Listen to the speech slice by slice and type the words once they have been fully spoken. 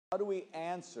How do we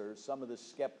answer some of the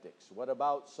skeptics? What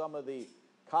about some of the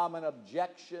common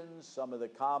objections, some of the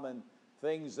common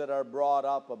things that are brought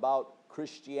up about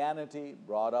Christianity,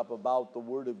 brought up about the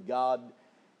Word of God,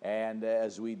 and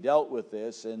as we dealt with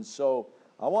this? And so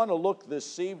I want to look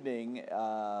this evening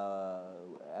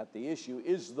at the issue,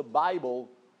 is the Bible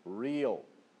real?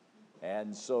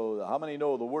 And so how many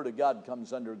know the Word of God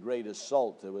comes under great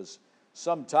assault? It was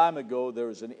some time ago, there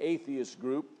was an atheist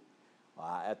group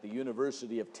at the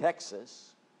University of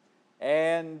Texas,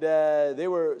 and they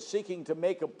were seeking to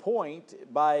make a point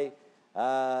by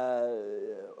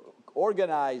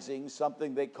organizing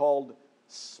something they called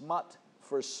smut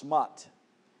for smut.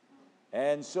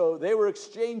 And so they were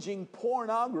exchanging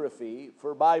pornography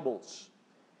for Bibles.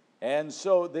 And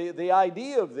so the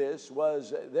idea of this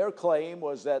was, their claim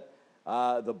was that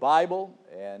the Bible,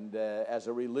 and as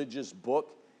a religious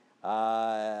book,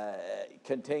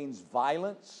 contains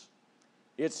violence.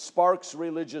 It sparks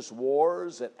religious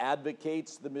wars. It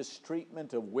advocates the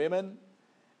mistreatment of women,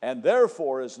 and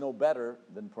therefore is no better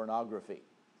than pornography.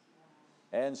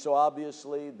 And so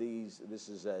obviously this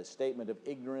is a statement of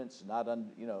ignorance, not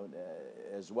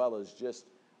as well as just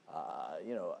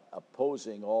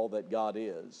opposing all that God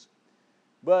is.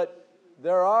 But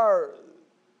there are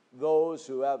those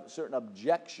who have certain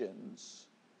objections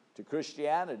to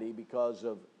Christianity because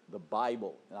of the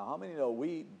Bible. Now, how many know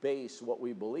we base what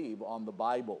we believe on the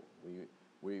Bible?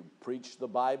 We preach the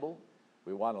Bible.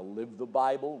 We want to live the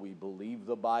Bible. We believe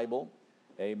the Bible.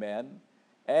 Amen.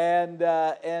 And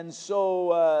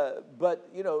so,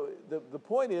 but the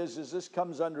point is this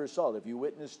comes under assault. If you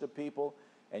witness to people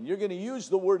and you're going to use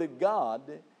the Word of God,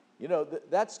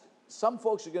 that's some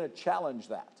folks are going to challenge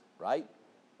that, right?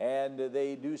 And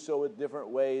they do so with different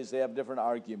ways. They have different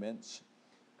arguments,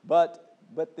 but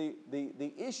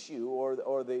the issue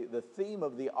or the theme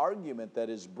of the argument that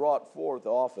is brought forth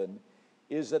often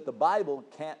is that the Bible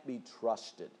can't be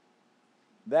trusted.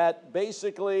 That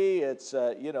basically it's,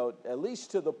 at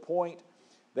least to the point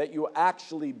that you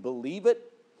actually believe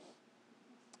it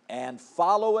and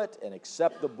follow it and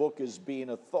accept the book as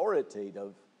being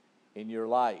authoritative in your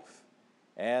life.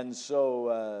 And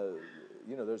so,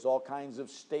 there's all kinds of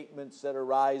statements that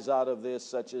arise out of this,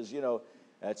 such as,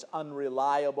 it's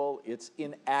unreliable, it's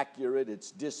inaccurate, it's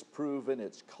disproven,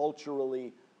 it's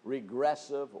culturally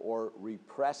regressive or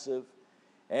repressive.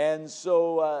 And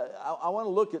so I want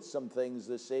to look at some things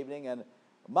this evening, and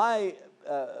my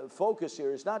focus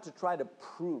here is not to try to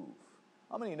prove.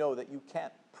 How many know that you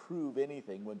can't prove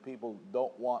anything when people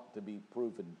don't want to be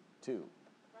proven to?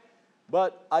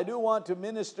 But I do want to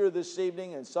minister this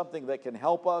evening in something that can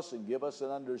help us and give us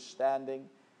an understanding,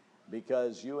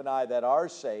 because you and I that are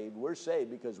saved, we're saved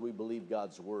because we believe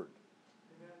God's Word.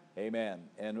 Amen.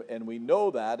 And we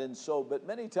know that, and so, but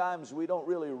many times we don't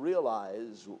really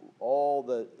realize all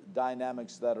the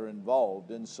dynamics that are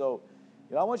involved. And so,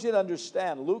 I want you to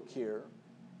understand Luke here,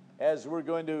 as we're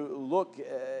going to look,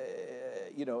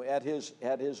 at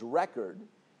his record,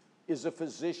 is a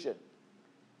physician.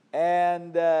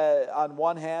 And on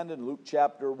one hand, in Luke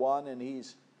chapter 1, and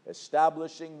he's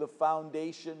establishing the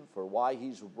foundation for why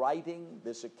he's writing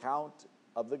this account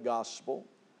of the gospel.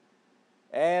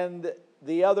 And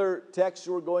the other text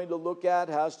we're going to look at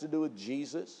has to do with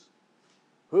Jesus,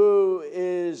 who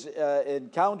is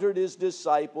encountered his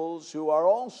disciples who are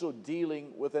also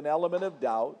dealing with an element of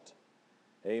doubt.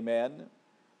 Amen.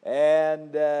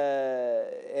 And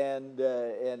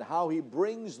how he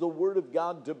brings the Word of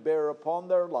God to bear upon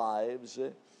their lives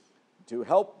to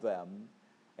help them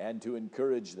and to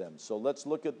encourage them. So let's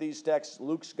look at these texts.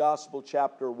 Luke's Gospel,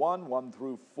 chapter 1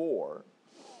 through 4.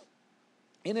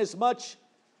 Inasmuch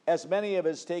as many of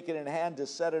us taken in hand to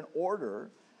set in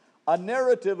order a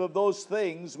narrative of those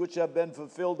things which have been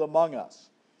fulfilled among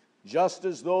us, just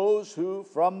as those who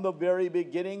from the very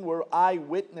beginning were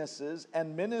eyewitnesses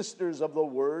and ministers of the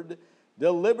word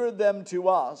delivered them to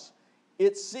us,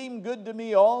 it seemed good to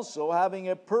me also, having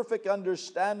a perfect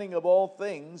understanding of all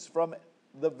things from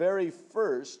the very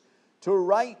first, to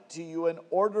write to you an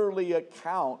orderly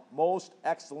account, most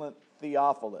excellent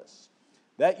Theophilus,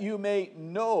 that you may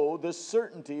know the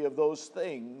certainty of those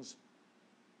things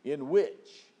in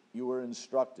which you were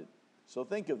instructed. So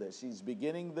think of this. He's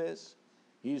beginning this.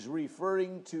 He's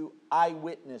referring to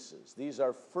eyewitnesses. These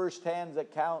are first-hand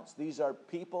accounts. These are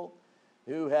people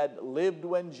who had lived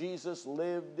when Jesus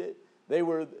lived. They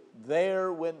were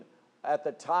there at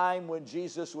the time when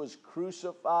Jesus was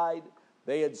crucified.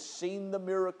 They had seen the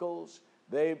miracles.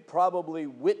 They probably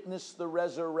witnessed the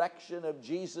resurrection of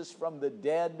Jesus from the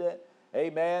dead.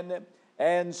 Amen.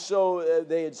 And so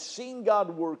they had seen God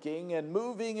working and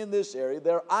moving in this area.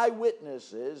 They're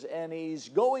eyewitnesses, and he's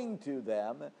going to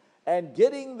them and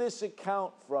getting this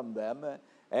account from them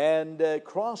and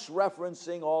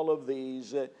cross-referencing all of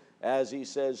these, as he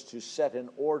says, to set in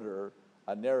order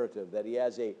a narrative, that he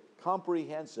has a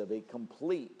comprehensive, a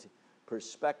complete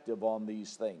perspective on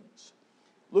these things.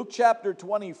 Luke chapter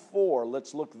 24,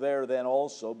 let's look there then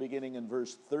also, beginning in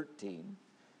verse 13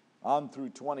 on through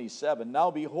 27.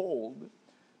 Now behold,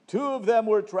 two of them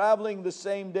were traveling the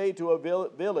same day to a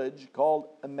village called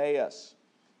Emmaus,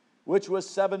 which was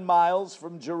 7 miles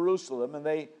from Jerusalem, and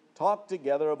they talked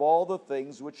together of all the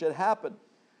things which had happened.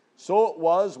 So it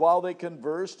was, while they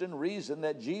conversed and reasoned,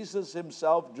 that Jesus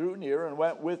himself drew near and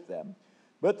went with them.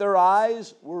 But their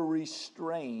eyes were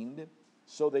restrained,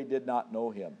 so they did not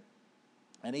know him.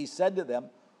 And he said to them,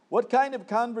 "What kind of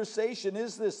conversation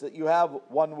is this that you have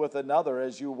one with another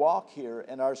as you walk here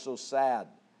and are so sad?"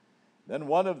 Then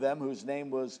one of them, whose name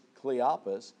was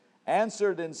Cleopas,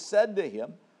 answered and said to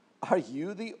him, "Are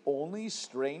you the only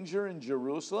stranger in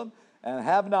Jerusalem, and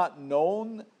have not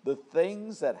known the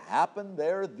things that happen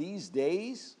there these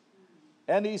days?"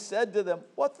 And he said to them,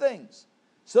 "What things?"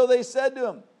 So they said to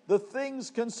him, "The things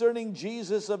concerning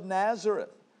Jesus of Nazareth,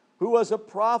 who was a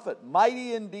prophet,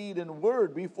 mighty in deed and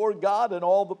word before God and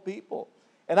all the people,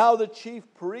 and how the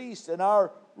chief priests and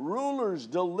our rulers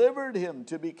delivered him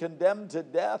to be condemned to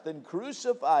death and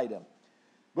crucified him.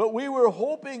 But we were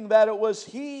hoping that it was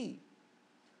he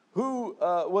who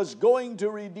was going to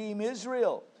redeem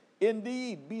Israel.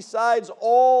 Indeed, besides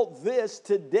all this,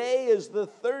 today is the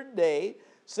third day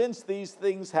since these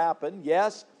things happened.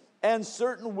 Yes, and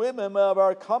certain women of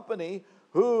our company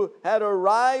who had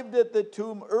arrived at the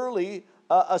tomb early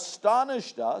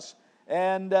astonished us,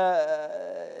 and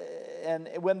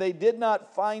when they did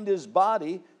not find his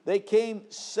body, they came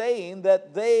saying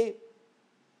that they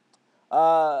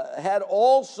had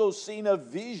also seen a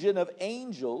vision of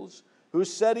angels who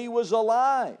said he was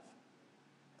alive.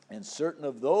 And certain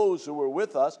of those who were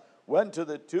with us went to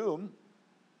the tomb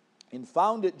and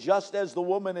found it just as the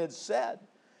woman had said,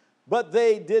 but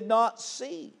they did not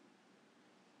see."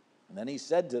 And then he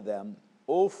said to them,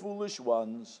 "O foolish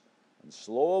ones, and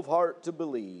slow of heart to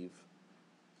believe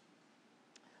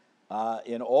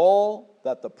in all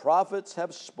that the prophets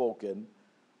have spoken,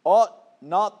 ought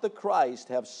not the Christ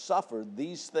have suffered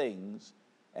these things,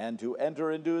 and to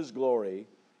enter into his glory?"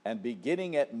 And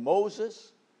beginning at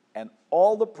Moses and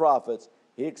all the prophets,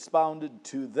 he expounded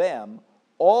to them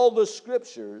all the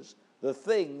scriptures, the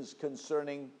things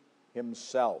concerning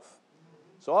himself.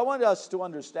 So I want us to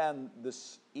understand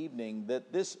this evening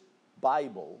that this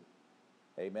Bible,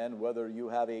 amen, whether you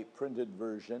have a printed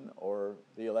version or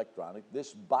the electronic,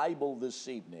 this Bible this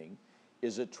evening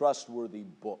is a trustworthy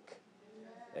book.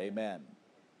 Amen.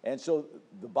 And so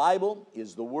the Bible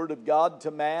is the Word of God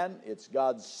to man. It's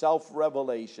God's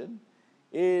self-revelation.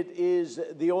 It is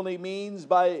the only means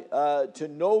to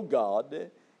know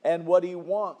God and what he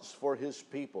wants for his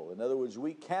people. In other words,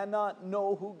 we cannot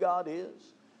know who God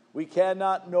is. We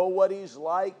cannot know what he's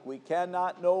like. We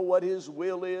cannot know what his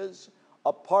will is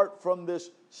apart from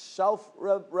this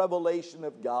self-revelation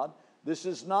of God. This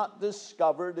is not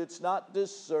discovered. It's not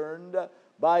discerned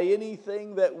by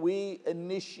anything that we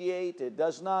initiate. It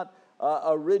does not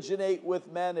originate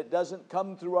with men. It doesn't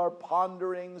come through our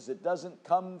ponderings. It doesn't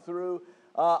come through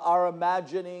our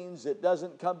imaginings. It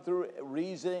doesn't come through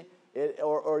reasoning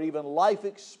or even life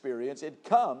experience. It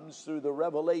comes through the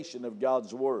revelation of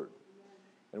God's Word.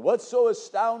 And what's so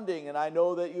astounding, and I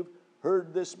know that you've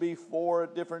heard this before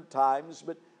at different times,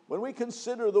 but when we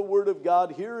consider the Word of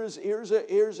God, here's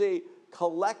a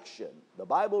collection. The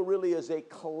Bible really is a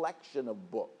collection of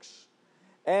books.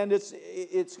 And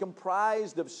it's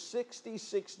comprised of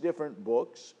 66 different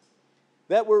books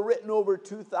that were written over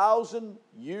 2,000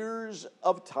 years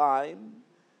of time.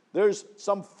 There's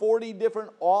some 40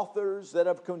 different authors that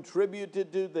have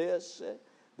contributed to this.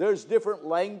 There's different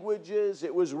languages.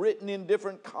 It was written in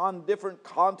different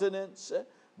continents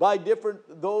by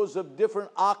those of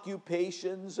different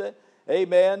occupations.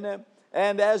 Amen.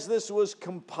 And as this was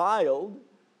compiled,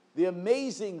 the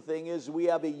amazing thing is we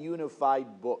have a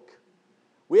unified book.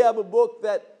 We have a book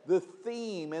that the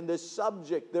theme and the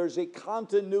subject, there's a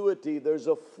continuity, there's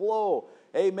a flow.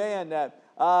 Amen.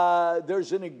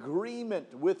 There's an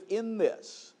agreement within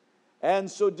this.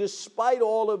 And so despite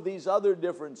all of these other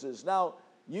differences, now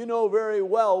you know very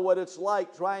well what it's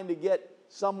like trying to get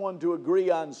someone to agree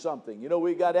on something. You know,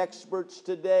 we got experts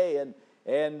today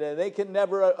and they can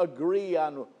never agree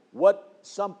on what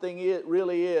something it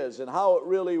really is and how it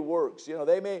really works. You know,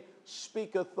 they may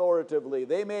speak authoritatively.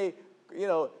 They may,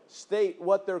 state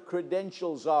what their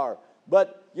credentials are.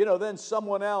 But, then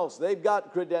someone else, they've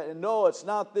got credentials. No, it's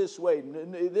not this way.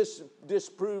 This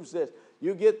disproves this.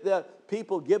 You get the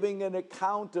people giving an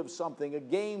account of something, a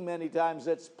game many times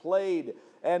that's played,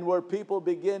 and where people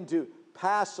begin to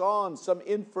pass on some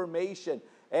information.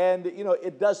 And,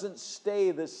 it doesn't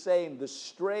stay the same. The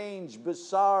strange,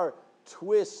 bizarre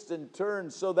twists and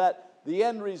turns, so that the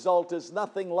end result is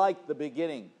nothing like the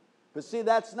beginning. But see,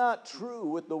 that's not true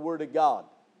with the Word of God.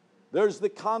 There's the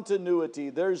continuity.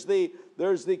 There's the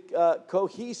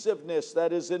cohesiveness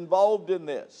that is involved in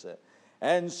this.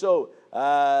 And so,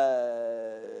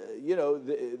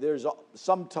 there's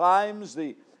sometimes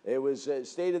it was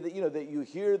stated that, that you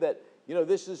hear that,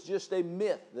 this is just a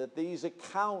myth, that these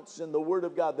accounts in the Word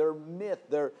of God, they're myth.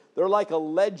 They're like a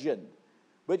legend.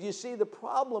 But you see, the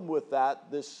problem with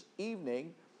that this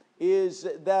evening is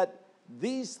that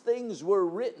these things were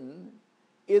written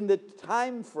in the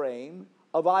time frame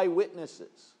of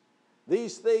eyewitnesses.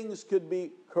 These things could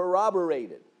be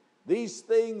corroborated. These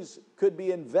things could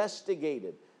be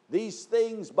investigated. These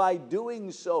things, by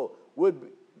doing so,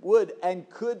 would and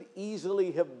could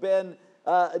easily have been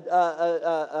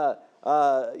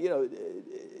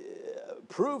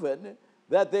proven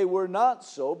that they were not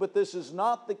so, but this is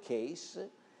not the case.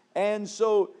 And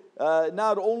so,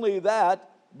 not only that,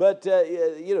 but there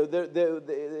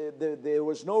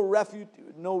was no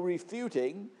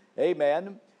refuting,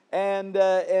 amen.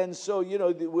 And so,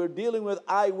 we're dealing with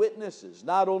eyewitnesses.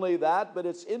 Not only that, but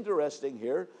it's interesting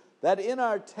here that in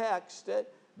our text,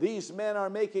 these men are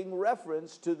making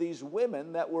reference to these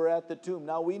women that were at the tomb.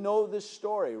 Now, we know this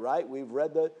story, right? We've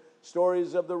read the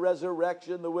stories of the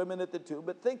resurrection, the women at the tomb.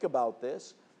 But think about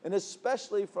this, and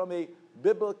especially from the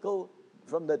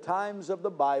times of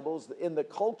the Bibles, in the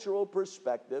cultural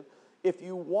perspective, if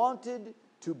you wanted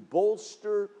to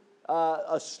bolster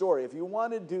a story, if you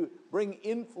wanted to bring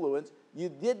influence, you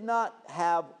did not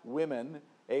have women,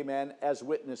 amen, as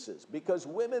witnesses, because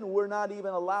women were not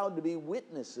even allowed to be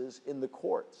witnesses in the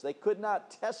courts. They could not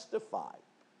testify,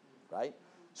 right?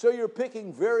 So you're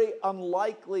picking very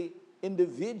unlikely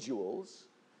individuals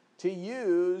to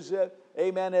use,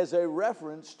 amen, as a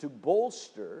reference to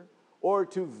bolster or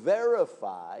to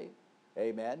verify,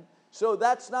 amen. So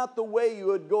that's not the way you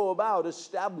would go about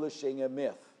establishing a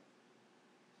myth,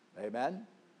 amen.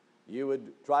 You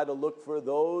would try to look for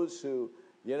those who,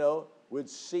 would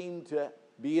seem to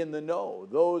be in the know,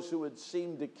 those who would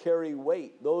seem to carry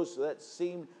weight, those that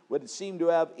would seem to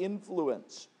have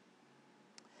influence.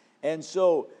 And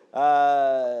so,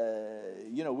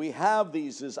 we have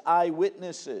these as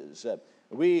eyewitnesses.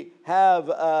 We have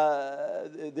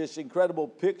this incredible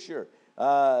picture,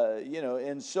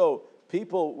 and so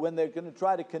people, when they're going to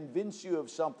try to convince you of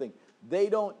something, they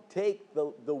don't take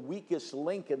the weakest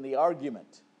link in the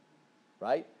argument,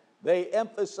 right? They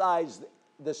emphasize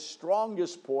the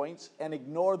strongest points and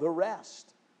ignore the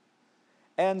rest.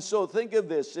 And so think of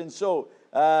this. And so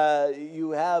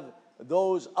you have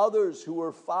those others who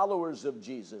were followers of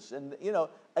Jesus. And,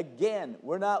 again,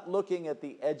 we're not looking at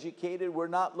the educated. We're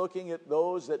not looking at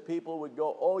those that people would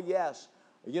go, oh, yes,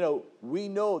 we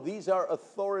know these are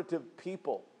authoritative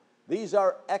people. These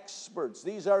are experts.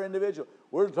 These are individuals.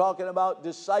 We're talking about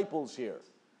disciples here.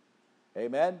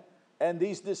 Amen? And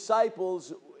these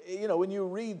disciples, when you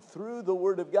read through the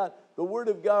Word of God,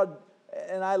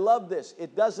 and I love this,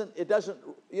 it doesn't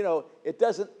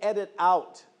edit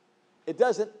out. It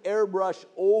doesn't airbrush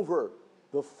over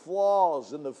the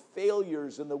flaws and the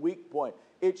failures and the weak point.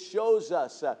 It shows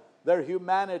us their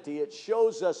humanity. It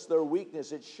shows us their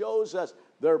weakness. It shows us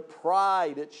their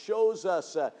pride. It shows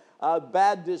us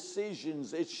bad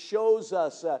decisions. It shows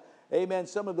us, amen,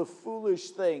 some of the foolish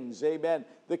things, amen,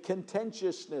 the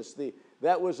contentiousness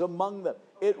that was among them.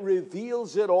 It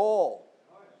reveals it all,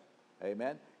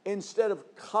 amen, instead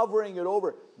of covering it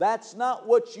over. That's not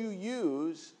what you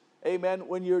use, amen,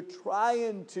 when you're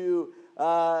trying to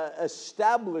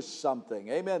establish something,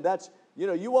 amen. That's,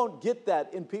 you won't get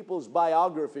that in people's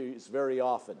biographies very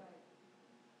often,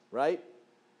 right?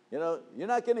 You're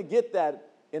not going to get that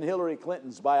in Hillary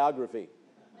Clinton's biography.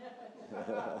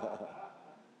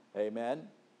 Amen.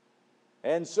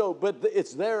 And so, but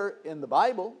it's there in the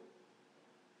Bible.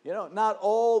 Not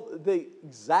all the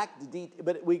exact detail,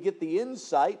 but we get the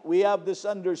insight. We have this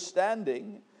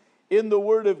understanding in the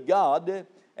Word of God.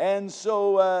 And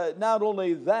so, not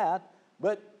only that,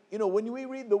 but, when we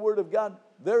read the Word of God,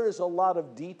 there is a lot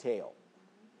of detail.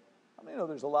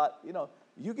 There's a lot,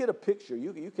 you get a picture.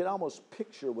 You can almost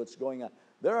picture what's going on.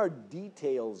 There are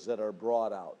details that are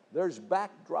brought out. There's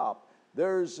backdrop.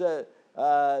 There's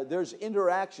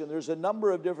interaction. There's a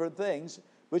number of different things.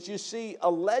 But you see, a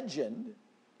legend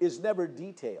is never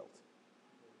detailed.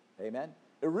 Amen?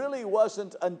 It really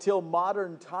wasn't until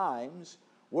modern times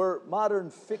where modern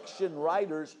fiction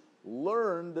writers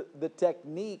learned the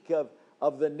technique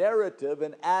of the narrative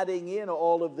and adding in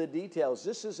all of the details.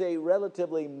 This is a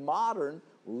relatively modern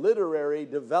literary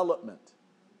development.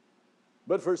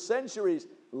 But for centuries,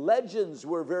 legends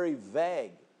were very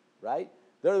vague, right?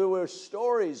 There were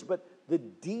stories, but the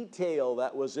detail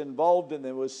that was involved in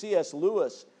them was C.S.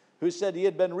 Lewis, who said he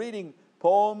had been reading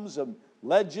poems and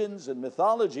legends and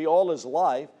mythology all his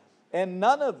life, and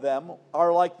none of them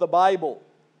are like the Bible.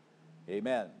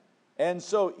 Amen. And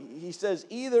so he says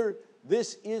either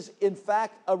this is in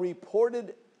fact a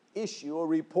reported issue, a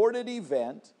reported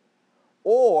event,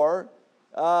 or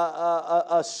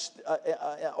a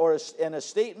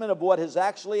statement of what has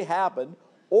actually happened,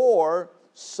 or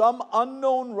some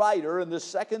unknown writer in the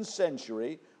 2nd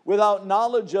century, without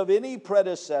knowledge of any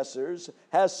predecessors,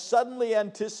 has suddenly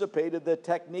anticipated the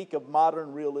technique of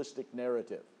modern realistic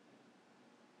narrative.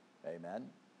 Amen.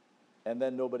 And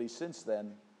then nobody since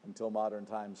then, until modern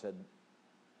times, had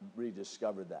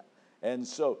rediscovered that. And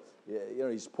so,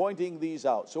 he's pointing these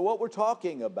out. So what we're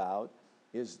talking about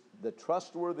is the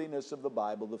trustworthiness of the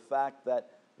Bible, the fact that,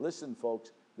 listen,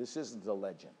 folks, this isn't a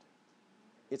legend.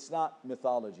 It's not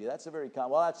mythology. That's a very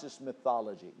common, well, that's just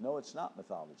mythology. No, it's not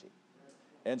mythology.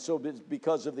 And so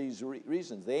because of these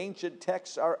reasons, the ancient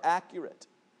texts are accurate.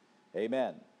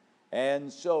 Amen.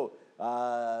 And so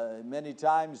many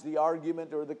times the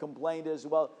argument or the complaint is,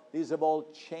 well, these have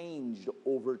all changed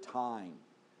over time.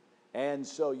 And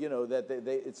so, that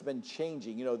it's been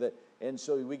changing, and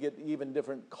so we get even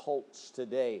different cults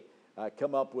today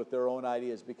come up with their own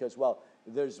ideas because, well,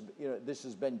 this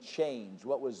has been changed.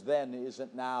 What was then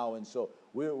isn't now, and so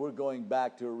we're going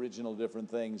back to original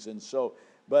different things. And so,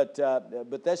 but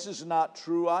this is not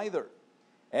true either.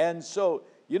 And so,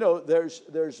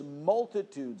 there's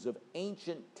multitudes of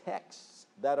ancient texts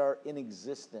that are in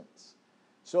existence.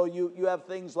 So you have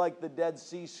things like the Dead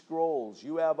Sea Scrolls.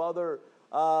 You have other,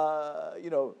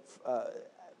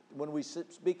 when we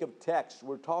speak of text,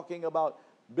 we're talking about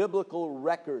biblical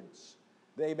records.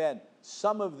 Amen.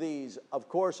 Some of these, of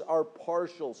course, are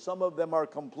partial. Some of them are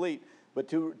complete. But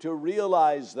to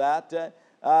realize that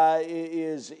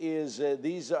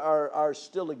these are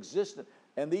still existent.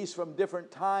 And these from different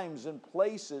times and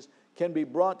places can be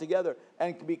brought together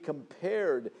and can be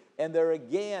compared. And there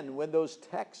again, when those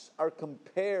texts are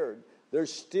compared,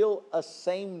 there's still a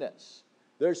sameness.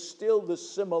 There's still the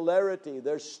similarity.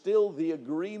 There's still the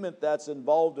agreement that's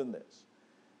involved in this.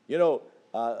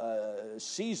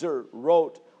 Caesar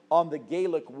wrote on the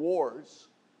Gallic Wars.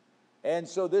 And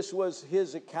so this was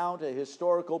his account, a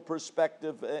historical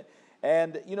perspective.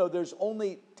 And, there's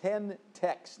only 10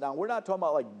 texts. Now, we're not talking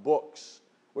about like books.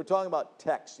 We're talking about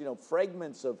texts,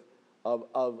 fragments of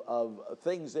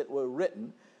things that were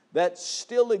written that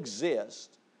still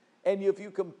exist. And if you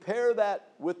compare that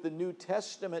with the New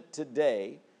Testament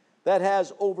today, that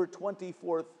has over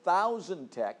 24,000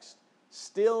 texts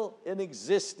still in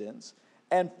existence,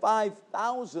 and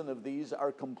 5,000 of these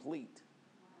are complete.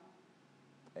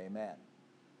 Amen.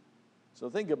 So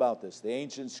think about this. The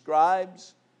ancient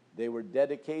scribes, they were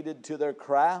dedicated to their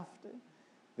craft.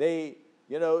 They,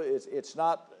 it's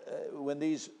not, when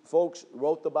these folks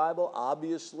wrote the Bible,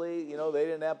 obviously, they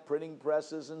didn't have printing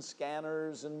presses and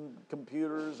scanners and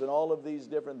computers and all of these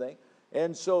different things.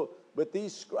 And so, but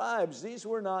these scribes, these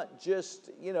were not just,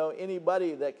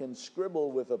 anybody that can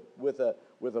scribble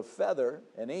with a feather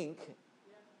and ink.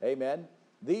 Amen.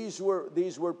 These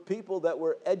were people that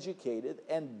were educated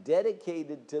and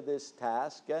dedicated to this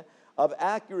task of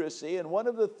accuracy. And one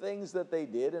of the things that they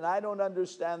did, and I don't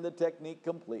understand the technique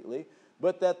completely,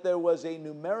 but that there was a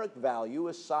numeric value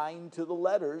assigned to the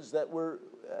letters that were,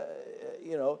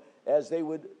 as they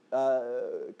would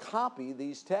copy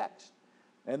these texts.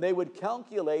 And they would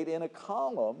calculate in a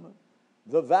column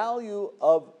the value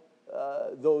of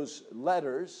those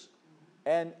letters,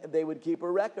 and they would keep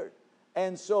a record.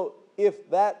 And so if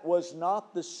that was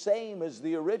not the same as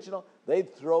the original,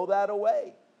 they'd throw that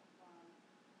away.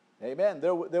 Amen.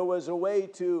 There was a way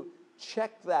to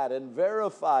check that and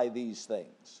verify these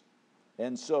things.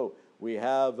 And so we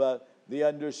have the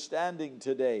understanding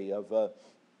today of,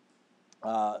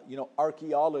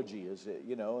 archaeology,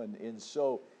 and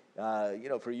so,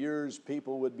 for years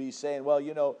people would be saying,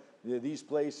 well, these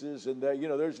places, and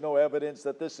there's no evidence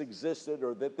that this existed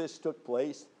or that this took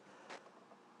place.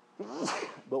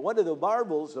 But one of the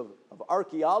marvels of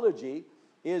archaeology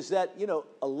is that,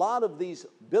 a lot of these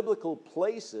biblical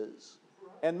places,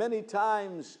 and many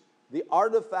times the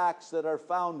artifacts that are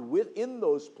found within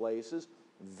those places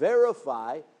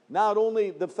verify not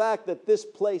only the fact that this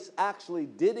place actually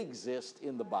did exist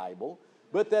in the Bible,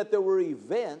 but that there were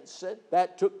events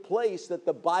that took place that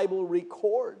the Bible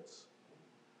records.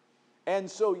 And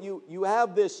so you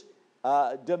have this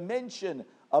dimension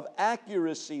of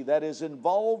accuracy that is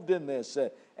involved in this.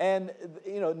 And,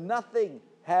 nothing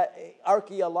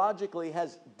archaeologically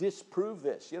has disproved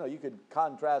this. You could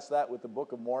contrast that with the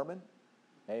Book of Mormon.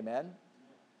 Amen.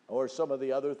 Or some of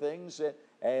the other things.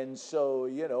 And so,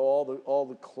 all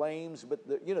the claims, but,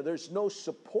 there's no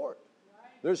support.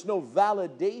 There's no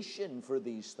validation for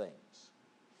these things.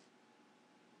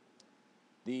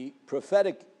 The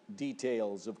prophetic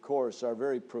details, of course, are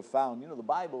very profound. The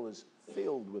Bible is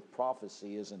filled with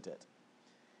prophecy, isn't it?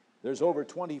 There's over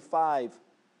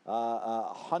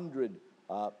 2,500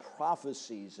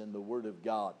 prophecies in the Word of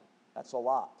God. That's a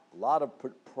lot of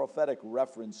prophetic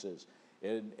references.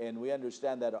 And we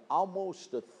understand that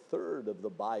almost a third of the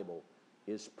Bible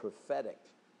is prophetic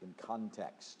in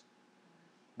context.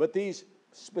 But these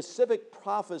specific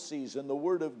prophecies in the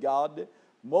Word of God,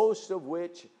 most of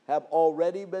which have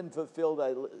already been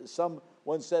fulfilled.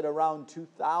 Someone said around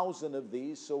 2,000 of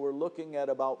these, so we're looking at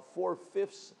about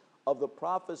 4/5 of the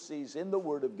prophecies in the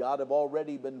Word of God have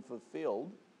already been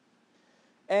fulfilled.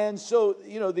 And so,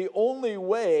 the only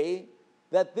way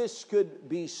that this could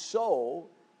be so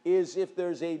is if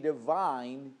there's a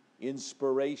divine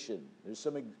inspiration. There's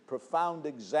some profound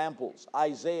examples.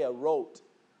 Isaiah wrote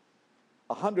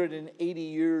 180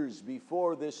 years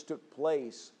before this took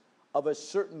place of a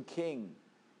certain king,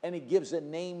 and he gives a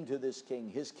name to this king.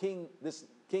 This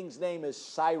king's name is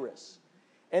Cyrus.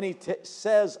 And he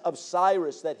says of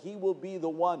Cyrus that he will be the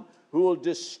one who will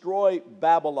destroy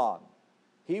Babylon.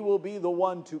 He will be the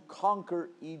one to conquer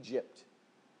Egypt.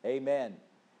 Amen.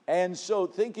 And so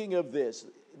thinking of this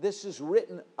is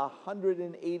written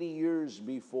 180 years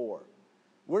before.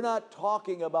 We're not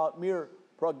talking about mere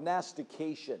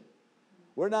prognostication.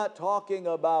 We're not talking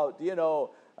about,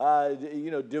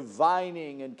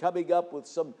 divining and coming up with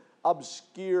some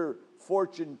obscure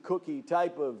fortune cookie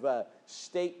type of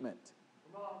statement.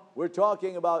 We're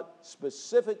talking about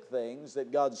specific things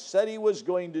that God said He was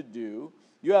going to do.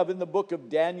 You have in the book of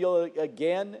Daniel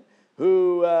again,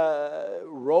 who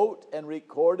wrote and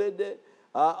recorded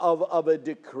of a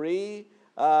decree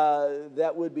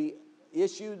that would be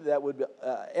issued, that would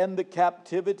end the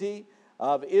captivity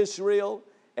of Israel,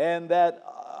 and that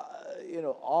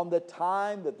on the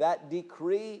time that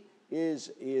decree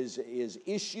is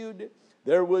issued,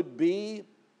 there would be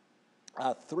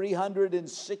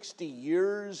 360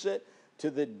 years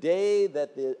to the day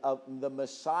that the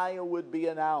Messiah would be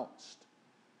announced.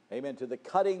 Amen. To the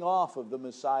cutting off of the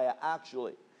Messiah,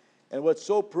 actually. And what's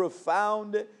so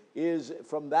profound is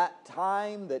from that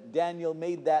time that Daniel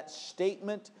made that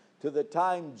statement to the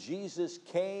time Jesus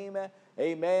came,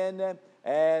 amen,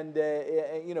 and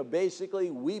basically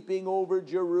weeping over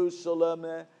Jerusalem,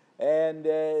 and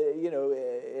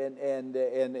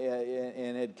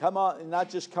had come on, not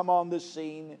just come on the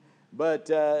scene, but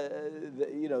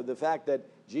the fact that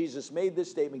Jesus made this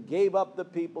statement, gave up the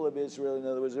people of Israel. In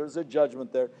other words, there's a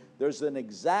judgment there. There's an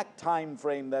exact time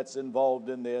frame that's involved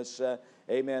in this,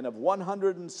 amen, of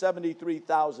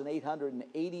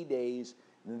 173,880 days.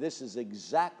 And this is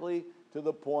exactly to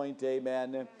the point,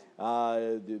 amen,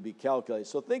 to be calculated.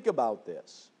 So think about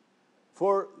this.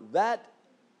 For that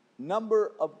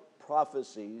number of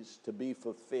prophecies to be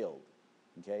fulfilled,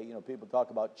 okay, people talk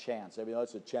about chance. I mean,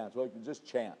 that's a chance. Well, just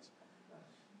chance.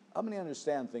 How many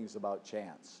understand things about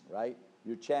chance, right?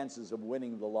 Your chances of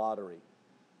winning the lottery.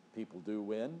 People do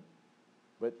win.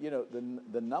 But,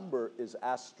 the number is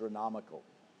astronomical.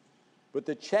 But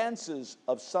the chances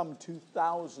of some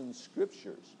 2,000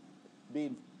 scriptures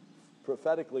being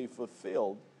prophetically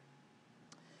fulfilled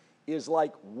is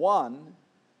like 1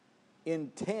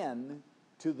 in 10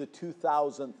 to the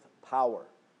 2,000th power.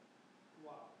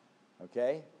 Wow.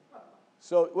 Okay?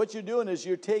 So what you're doing is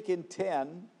you're taking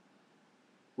 10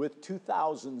 with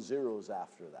 2,000 zeros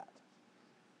after that.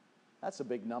 That's a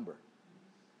big number.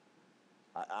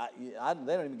 They don't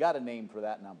even got a name for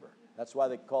that number. That's why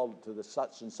they called it to the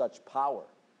such and such power,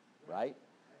 right?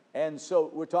 And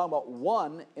so we're talking about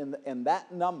 1 in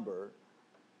that number,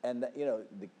 and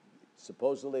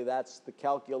supposedly that's the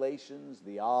calculations,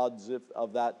 the odds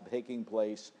of that taking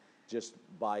place just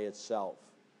by itself.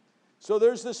 So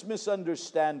there's this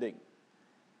misunderstanding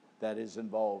that is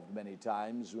involved many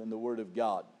times in the Word of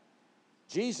God.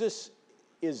 Jesus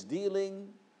is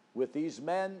dealing with these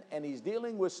men, and He's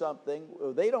dealing with something.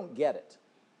 They don't get it,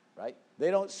 right? They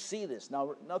don't see this.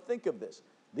 Now think of this.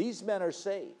 These men are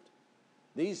saved.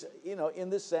 These,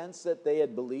 in the sense that they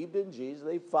had believed in Jesus,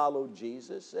 they followed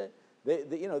Jesus.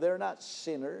 They're not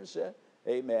sinners,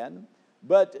 amen.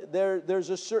 But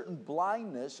there's a certain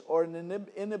blindness or an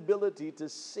inability to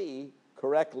see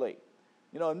correctly.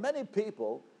 And many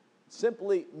people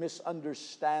simply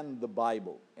misunderstand the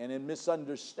Bible. And in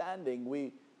misunderstanding,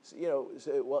 we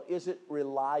say, well, is it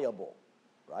reliable,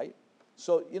 right?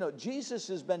 So, Jesus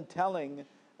has been telling,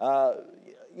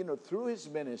 through his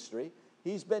ministry,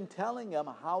 he's been telling them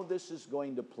how this is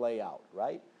going to play out,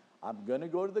 right? I'm going to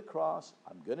go to the cross.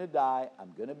 I'm going to die.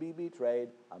 I'm going to be betrayed.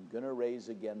 I'm going to rise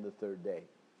again the third day.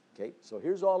 Okay, so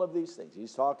here's all of these things.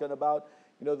 He's talking about,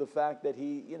 the fact that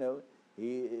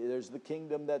there's the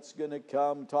kingdom that's going to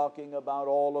come, talking about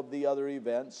all of the other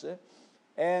events.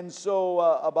 And so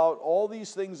about all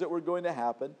these things that were going to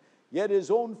happen, yet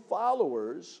his own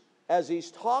followers, as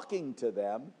he's talking to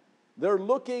them, they're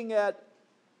looking at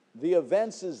the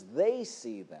events as they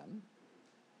see them,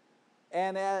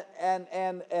 and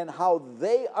how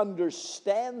they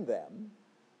understand them,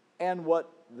 and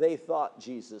what they thought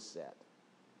Jesus said.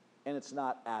 And it's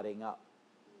not adding up.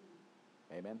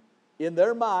 Amen. In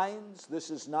their minds, this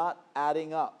is not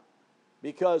adding up,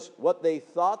 because what they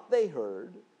thought they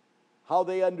heard, how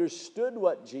they understood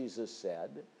what Jesus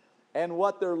said, and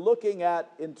what they're looking at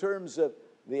in terms of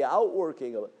the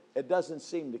outworking of it, it doesn't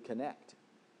seem to connect.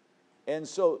 And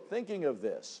so, thinking of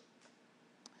this,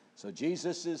 so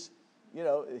Jesus is,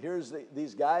 here's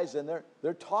these guys, and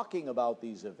they're talking about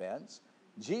these events.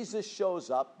 Jesus shows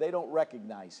up, they don't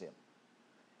recognize him.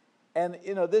 And,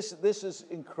 this is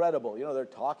incredible. They're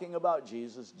talking about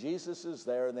Jesus. Jesus is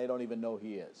there, and they don't even know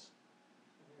he is.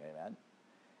 Amen.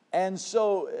 And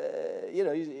so,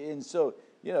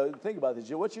 think about this.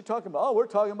 What you talking about? Oh, we're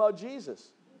talking about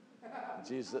Jesus.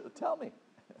 Jesus, tell me.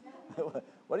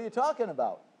 What are you talking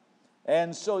about?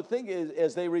 And so, think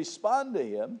as they respond to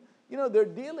him, they're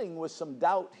dealing with some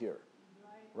doubt here,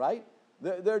 right?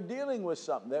 They're dealing with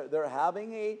something. They're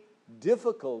having a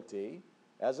difficulty,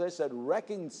 as I said,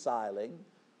 reconciling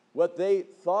what they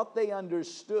thought they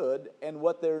understood and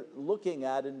what they're looking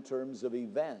at in terms of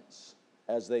events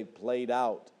as they played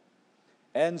out.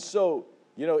 And so,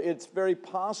 it's very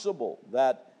possible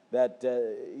that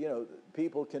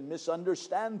people can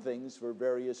misunderstand things for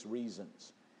various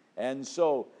reasons. And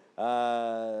so,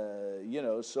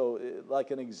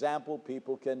 like an example,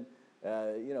 people can,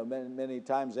 many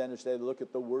times I understand, look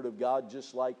at the Word of God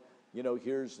just like,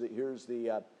 here's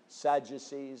the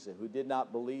Sadducees who did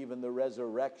not believe in the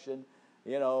resurrection,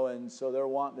 and so they're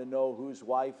wanting to know whose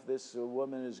wife this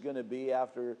woman is going to be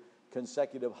after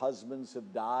consecutive husbands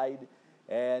have died.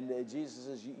 And Jesus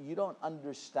says, you don't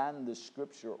understand the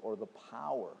Scripture or the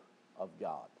power of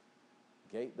God.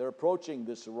 Okay? They're approaching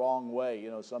this the wrong way.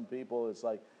 Some people, it's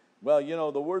like, well,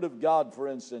 the Word of God, for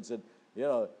instance, it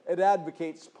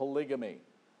advocates polygamy.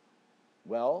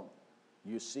 Well,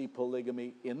 you see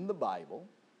polygamy in the Bible,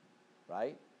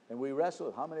 right? And we wrestle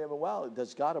with how many of them, well,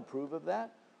 does God approve of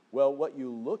that? Well, what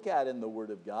you look at in the Word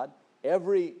of God,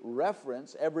 every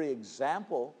reference, every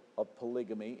example of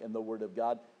polygamy in the Word of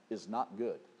God is not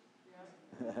good.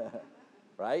 Yeah.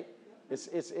 Right?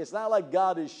 It's not like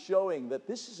God is showing that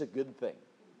this is a good thing.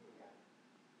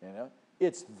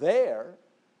 It's there.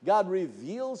 God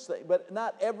reveals things, but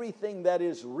not everything that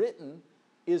is written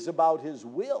is about his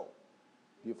will.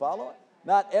 Do you follow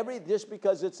it? Just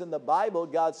because it's in the Bible,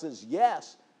 God says,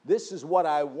 yes, this is what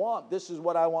I want. This is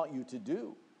what I want you to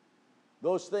do.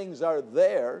 Those things are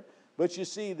there, but you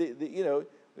see,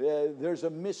 there's a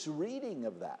misreading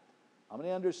of that. How many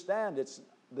understand it's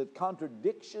the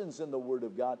contradictions in the Word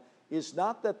of God? It's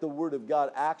not that the Word of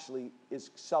God actually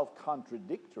is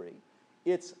self-contradictory.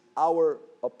 It's our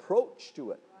approach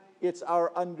to it. It's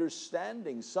our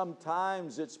understanding.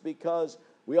 Sometimes it's because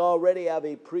we already have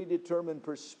a predetermined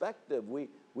perspective. We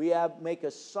make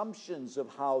assumptions of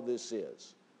how this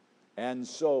is. And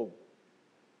so,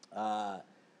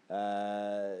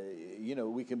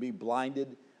 we can be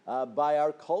blinded by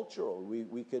our cultural.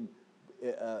 We can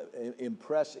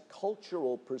impress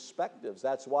cultural perspectives.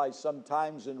 That's why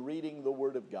sometimes in reading the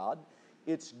Word of God,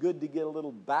 it's good to get a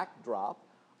little backdrop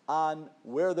on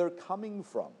where they're coming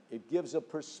from. It gives a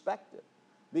perspective,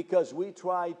 because we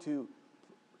try to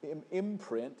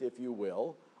imprint, if you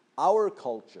will, our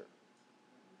culture.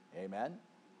 Amen?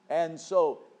 And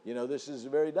so, this is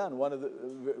very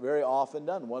often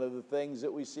done. One of the things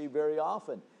that we see very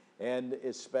often, and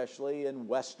especially in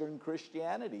Western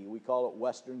Christianity, we call it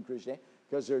Western Christianity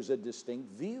because there's a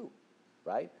distinct view,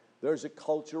 right? There's a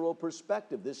cultural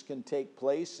perspective. This can take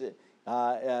place in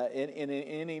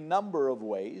any number of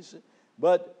ways.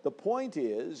 But the point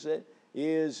is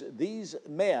these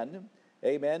men,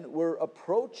 amen, were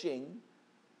approaching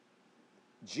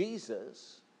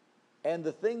Jesus and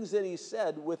the things that he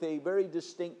said with a very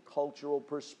distinct cultural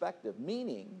perspective,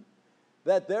 meaning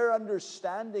that their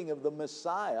understanding of the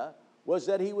Messiah was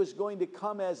that he was going to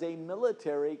come as a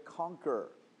military conqueror.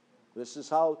 This is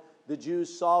how the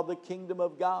Jews saw the kingdom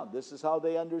of God. This is how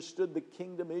they understood the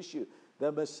kingdom issue.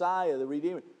 the Messiah, the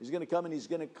Redeemer, he's going to come and he's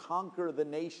going to conquer the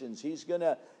nations. He's going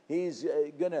to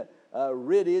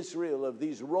rid Israel of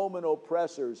these Roman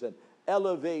oppressors and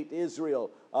elevate Israel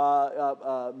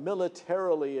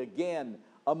militarily again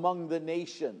among the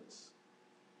nations.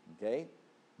 Okay?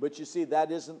 But you see,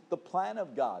 that isn't the plan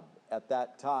of God at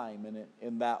that time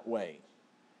in that way.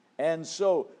 And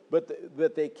so,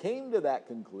 but they came to that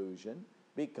conclusion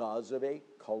because of a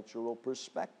cultural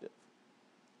perspective.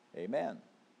 Amen.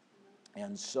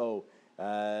 And so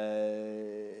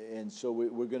we're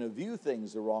going to view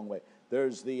things the wrong way.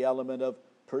 There's the element of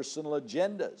personal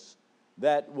agendas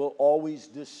that will always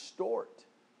distort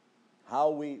how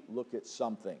we look at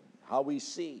something, how we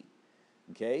see.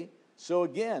 Okay? So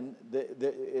again,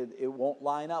 it won't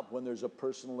line up when there's a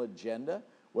personal agenda,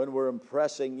 when we're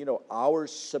impressing, our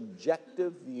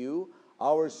subjective view,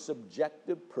 our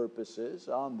subjective purposes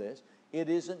on this. It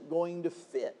isn't going to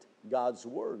fit God's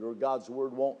Word, or God's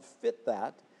Word won't fit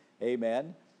that.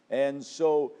 Amen. And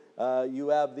so you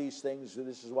have these things.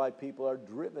 This is why people are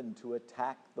driven to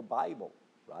attack the Bible,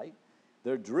 right?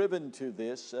 They're driven to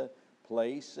this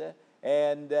place,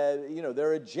 and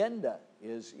their agenda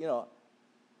is,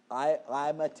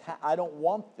 I don't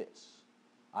want this.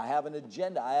 I have an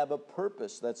agenda. I have a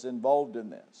purpose that's involved in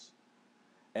this.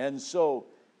 And so,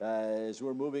 as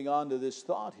we're moving on to this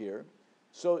thought here,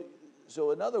 so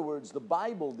in other words, the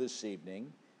Bible this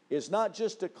evening is not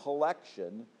just a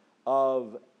collection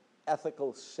of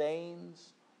ethical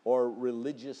sayings or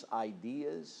religious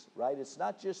ideas, right? It's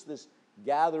not just this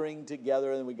gathering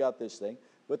together and we got this thing,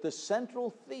 but the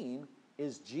central theme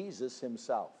is Jesus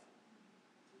himself.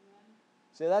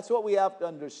 See, that's what we have to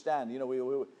understand.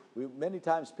 We many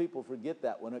times people forget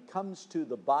that when it comes to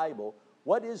the Bible.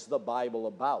 What is the Bible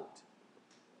about?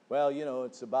 Well,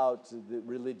 it's about the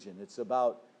religion. It's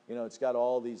about, it's got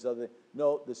all these other.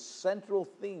 No, the central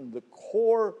theme, the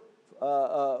core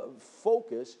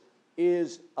focus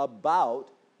is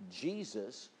about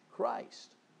Jesus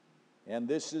Christ. And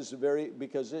this is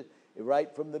because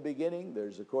right from the beginning,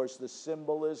 there's, of course, the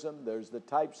symbolism, there's the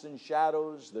types and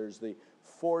shadows, there's the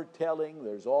foretelling,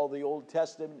 there's all the Old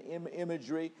Testament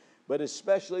imagery, but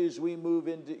especially as we move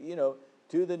into,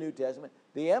 to the New Testament,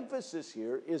 the emphasis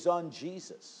here is on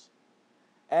Jesus.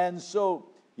 And so,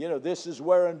 this is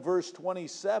where in verse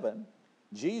 27,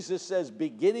 Jesus says,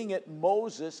 beginning at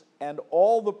Moses and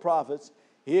all the prophets,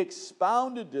 he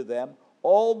expounded to them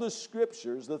all the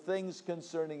scriptures, the things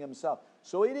concerning himself.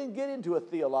 So he didn't get into a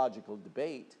theological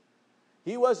debate.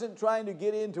 He wasn't trying to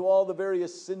get into all the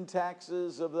various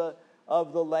syntaxes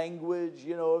of the language,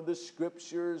 of the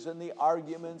scriptures and the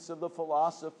arguments of the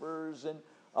philosophers and,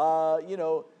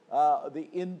 the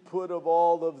input of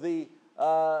all of the,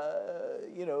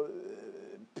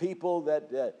 people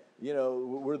that,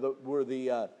 were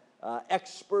the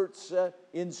experts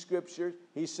in Scripture.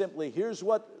 He simply, here's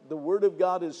what the Word of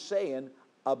God is saying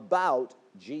about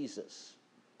Jesus.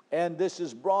 And this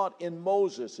is brought in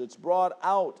Moses. It's brought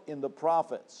out in the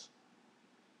prophets.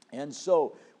 And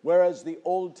so, whereas the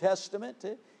Old Testament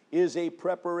is a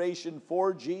preparation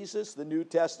for Jesus, the New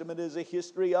Testament is a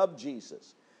history of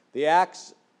Jesus. The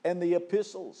Acts and the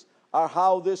epistles are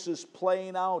how this is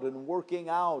playing out and working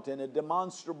out in a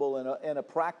demonstrable and a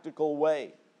practical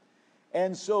way.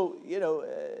 And so,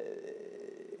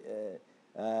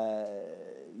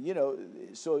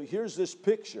 so here's this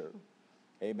picture,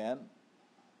 amen,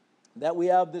 that we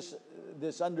have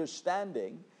this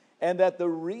understanding, and that the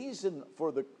reason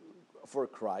for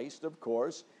Christ, of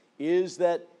course, is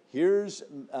that here's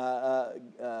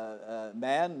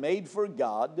man made for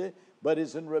God, but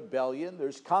is in rebellion.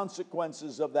 There's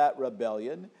consequences of that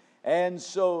rebellion. And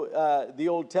so the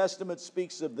Old Testament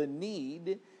speaks of the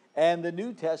need, and the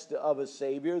New Testament of a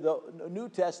Savior. The New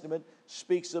Testament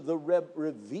speaks of the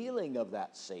revealing of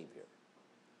that Savior.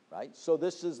 Right? So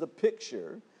this is the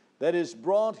picture that is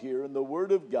brought here in the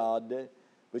Word of God.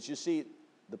 But you see,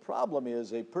 the problem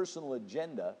is a personal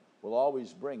agenda will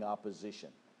always bring opposition.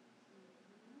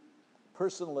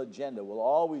 Personal agenda will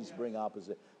always bring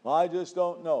opposition. Well, I just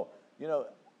don't know.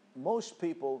 Most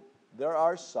people, there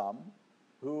are some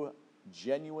who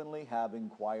genuinely have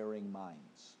inquiring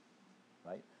minds,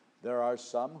 right? There are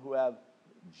some who have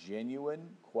genuine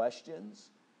questions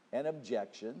and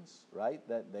objections, right,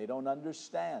 that they don't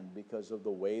understand because of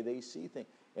the way they see things.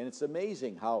 And it's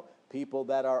amazing how people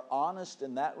that are honest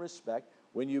in that respect,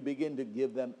 when you begin to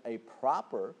give them a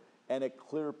proper and a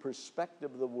clear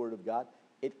perspective of the Word of God,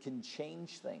 it can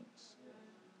change things.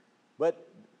 But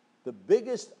the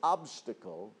biggest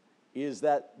obstacle is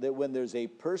that when there's a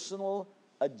personal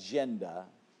agenda,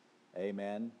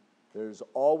 amen, there's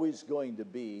always going to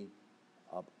be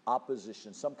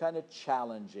opposition, some kind of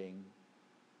challenging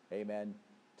amen,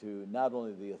 to not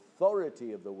only the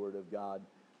authority of the Word of God,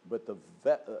 but the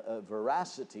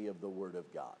veracity of the Word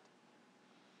of God.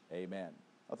 Amen.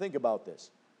 Now think about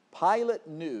this. Pilate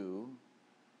knew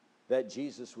that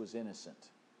Jesus was innocent.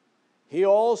 He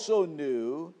also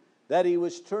knew that he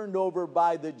was turned over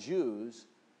by the Jews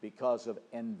because of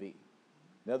envy.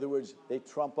 In other words, they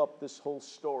trump up this whole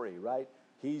story, right?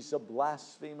 He's a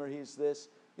blasphemer, he's this.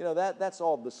 You know, that's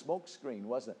all the smoke screen,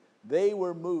 wasn't it? They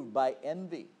were moved by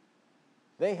envy.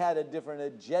 They had a different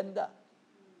agenda,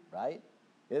 right?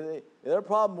 Their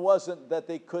problem wasn't that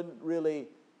they couldn't really,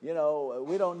 you know,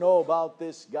 we don't know about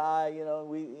this guy,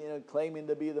 claiming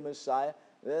to be the Messiah.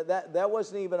 That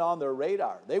wasn't even on their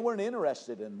radar. They weren't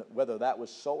interested in whether that was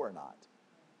so or not.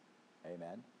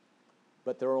 Amen.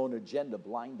 But their own agenda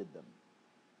blinded them.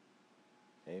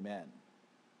 Amen.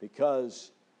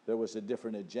 Because there was a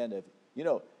different agenda. You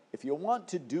know, if you want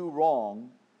to do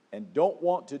wrong and don't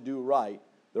want to do right,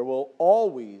 there will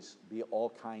always be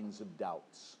all kinds of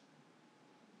doubts.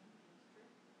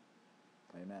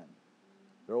 Amen.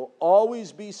 There will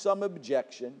always be some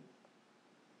objection.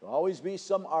 There will always be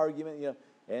some argument,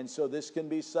 and so this can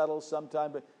be settled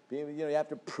sometime, but you have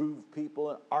to prove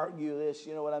people and argue this,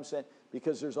 you know what I'm saying?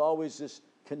 Because there's always this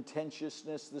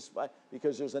contentiousness,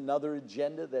 because there's another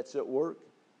agenda that's at work.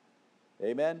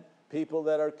 Amen. People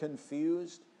that are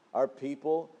confused are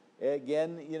people,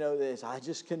 again, I'm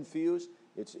just confused.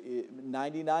 It's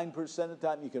 99% of the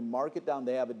time you can mark it down.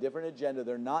 They have a different agenda.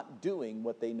 They're not doing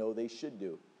what they know they should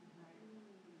do.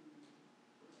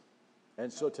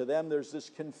 And so to them, there's this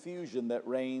confusion that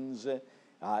reigns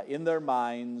in their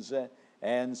minds.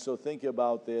 And so think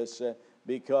about this,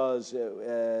 because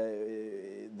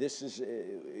this is,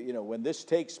 when this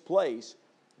takes place,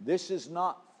 this is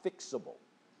not fixable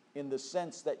in the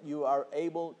sense that you are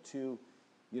able to,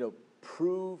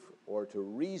 prove or to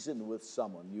reason with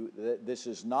someone. This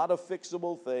is not a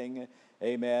fixable thing,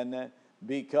 amen,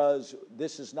 because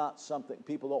this is not something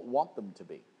people don't want them to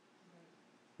be.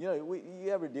 You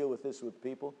ever deal with this with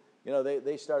people?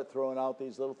 They start throwing out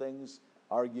these little things,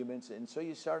 arguments, and so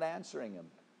you start answering them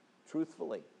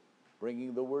truthfully,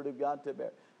 bringing the Word of God to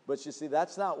bear. But you see,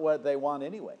 that's not what they want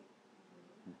anyway,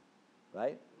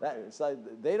 right? It's like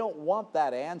they don't want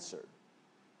that answered.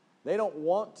 They don't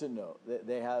want to know.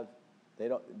 They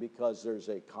don't, because there's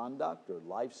a conduct or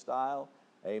lifestyle,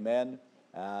 amen,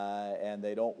 and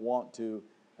they don't want to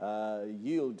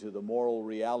yield to the moral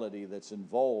reality that's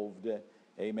involved,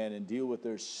 amen, and deal with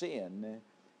their sin.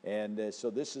 And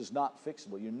so this is not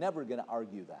fixable. You're never going to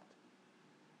argue that.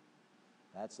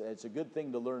 It's a good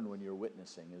thing to learn when you're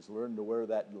witnessing, is learn to where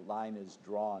that line is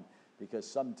drawn, because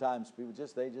sometimes people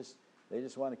just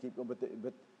want to keep going,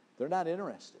 but they're not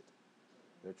interested.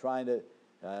 They're trying to.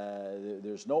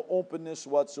 There's no openness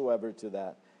whatsoever to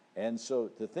that. And so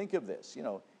to think of this,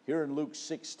 here in Luke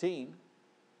 16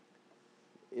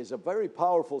 is a very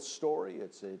powerful story.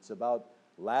 It's about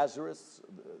Lazarus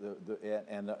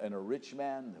and a rich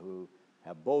man who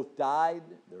have both died.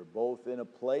 They're both in a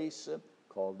place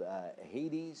called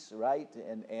Hades, right?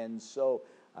 And so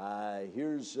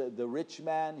here's the rich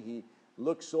man. He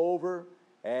looks over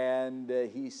and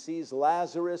he sees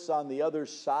Lazarus on the other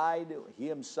side. He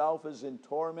himself is in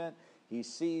torment. He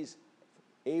sees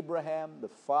Abraham, the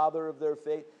father of their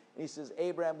faith. And he says,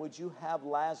 Abraham, would you have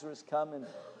Lazarus come and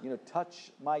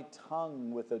touch my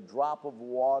tongue with a drop of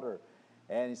water?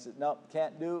 And he said, no,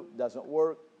 can't do, doesn't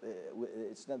work.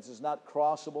 It's not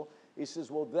crossable. He says,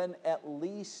 well, then at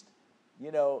least,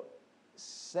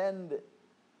 send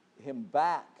him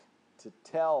back to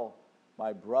tell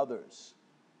my brothers.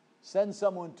 Send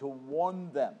someone to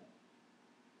warn them.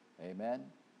 Amen.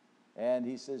 And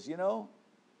he says,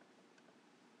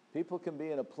 people can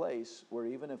be in a place where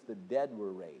even if the dead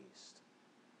were raised,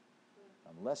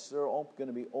 unless they're going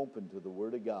to be open to the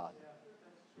Word of God,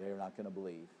 they're not going to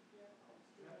believe.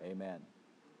 Amen.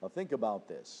 Now think about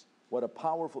this. What a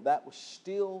powerful, that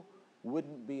still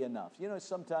wouldn't be enough.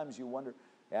 Sometimes you wonder,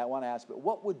 I want to ask, but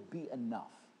what would be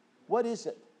enough? What is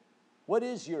it? What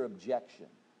is your objection?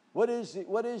 What is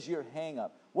your hang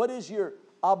up? What is your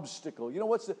obstacle?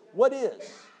 What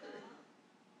is?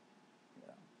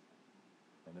 Yeah.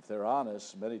 And if they're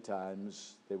honest, many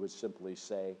times they would simply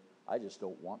say, I just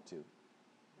don't want to.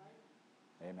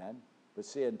 Amen. But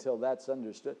see, until that's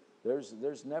understood,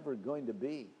 there's never going to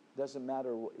be. Doesn't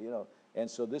matter,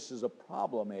 And so this is a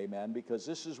problem, amen, because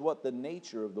this is what the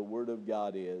nature of the Word of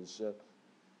God is.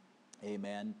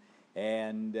 Amen.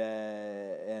 And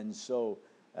so,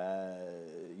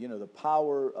 the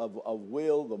power of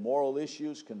will, the moral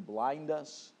issues can blind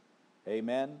us.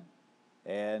 Amen.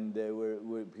 And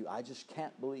I just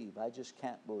can't believe. I just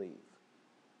can't believe.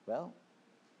 Well,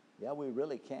 Yeah, we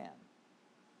really can.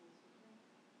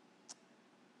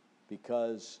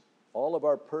 Because all of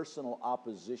our personal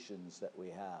oppositions that we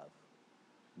have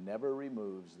never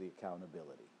removes the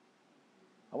accountability.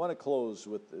 I want to close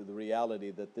with the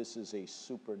reality that this is a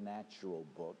supernatural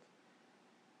book.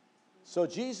 So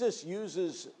Jesus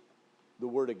uses the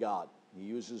Word of God. He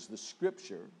uses the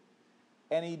Scripture.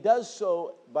 And he does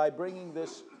so by bringing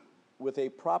this with a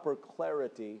proper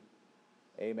clarity,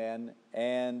 amen,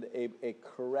 and a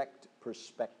correct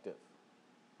perspective.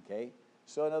 Okay?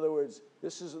 So in other words,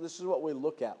 this is what we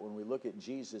look at when we look at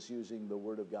Jesus using the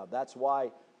Word of God. That's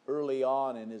why early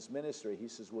on in his ministry, he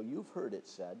says, well, you've heard it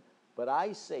said, but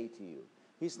I say to you.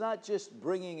 He's not just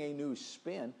bringing a new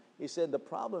spin. He said the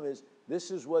problem is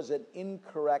was an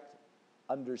incorrect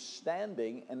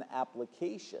understanding and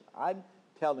application. I'm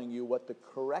telling you what the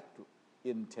correct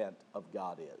intent of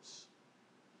God is.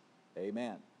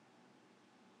 Amen.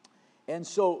 And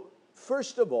so,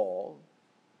 first of all,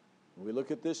 when we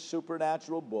look at this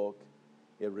supernatural book,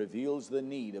 it reveals the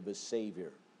need of a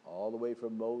Savior. All the way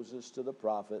from Moses to the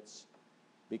prophets,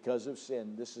 because of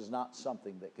sin, this is not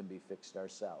something that can be fixed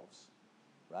ourselves.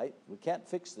 Right? We can't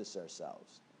fix this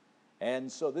ourselves.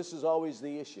 And so this is always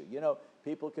the issue. You know,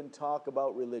 people can talk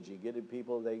about religion. Getting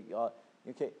people,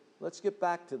 okay, let's get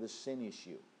back to the sin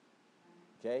issue.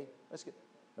 Okay?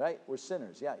 Right? We're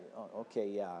sinners. Yeah. Okay,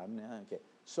 yeah. Okay.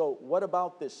 So what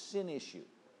about this sin issue?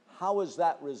 How is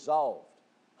that resolved?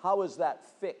 How is that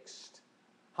fixed?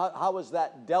 How is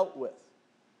that dealt with?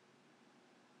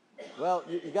 Well,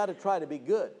 you got to try to be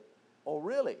good. Oh,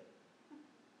 really?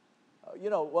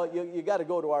 Well, you got to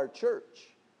go to our church.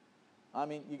 I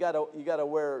mean, you got to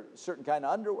wear certain kind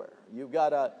of underwear. You've got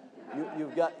to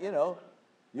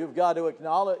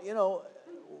acknowledge.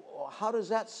 How does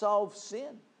that solve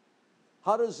sin?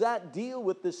 How does that deal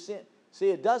with the sin? See,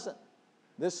 it doesn't.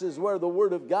 This is where the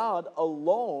Word of God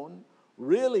alone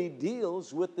really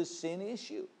deals with the sin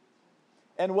issue.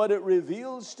 And what it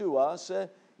reveals to us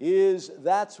is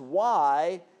that's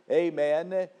why,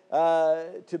 amen,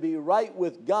 to be right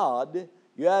with God,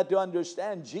 you had to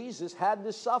understand Jesus had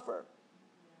to suffer.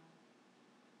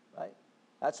 Right?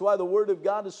 That's why the Word of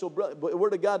God is so brilliant. But the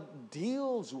Word of God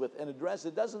deals with and addresses.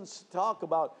 It doesn't talk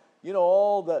about,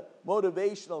 all the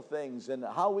motivational things and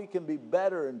how we can be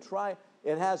better and try.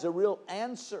 It has a real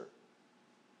answer.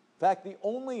 In fact, the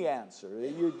only answer,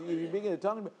 you begin to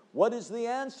talk about, what is the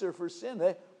answer for sin?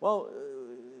 Well,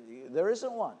 there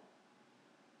isn't one.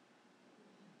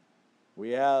 We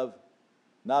have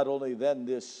not only then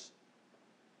this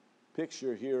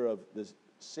picture here of the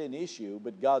sin issue,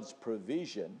 but God's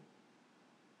provision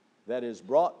that is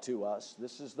brought to us.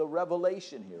 This is the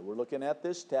revelation here. We're looking at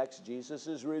this text. Jesus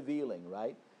is revealing,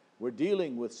 right? We're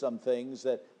dealing with some things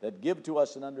that give to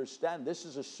us an understanding. This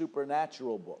is a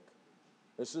supernatural book.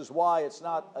 This is why it's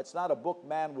not a book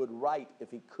man would write if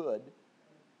he could.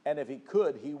 And if he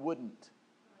could, he wouldn't.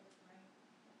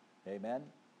 Amen?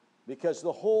 Because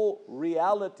the whole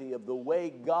reality of the way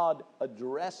God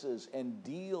addresses and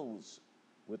deals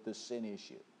with the sin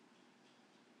issue.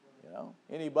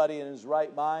 Anybody in his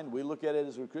right mind, we look at it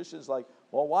as we're Christians like,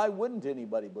 well, why wouldn't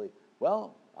anybody believe?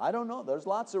 Well, I don't know. There's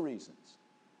lots of reasons.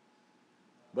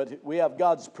 But we have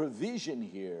God's provision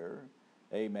here,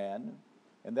 amen,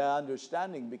 and that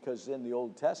understanding, because in the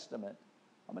Old Testament,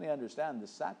 how many understand the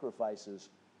sacrifices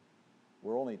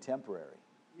were only temporary?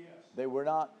 Yes. They were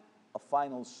not a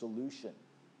final solution.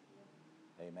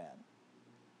 Amen.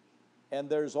 And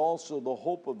there's also the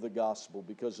hope of the gospel,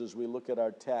 because as we look at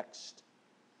our text,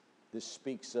 this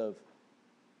speaks of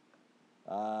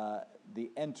the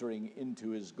entering into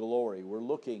his glory. We're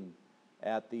looking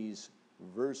at these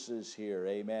verses here,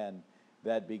 amen,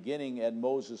 that beginning at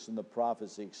Moses and the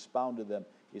prophets, he expounded them.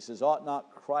 He says, ought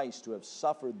not Christ to have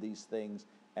suffered these things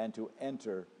and to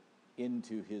enter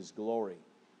into his glory?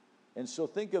 And so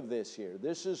think of this here.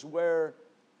 This is where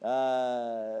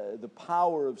the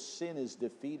power of sin is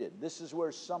defeated. This is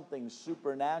where something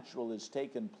supernatural has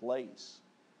taken place.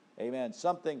 Amen.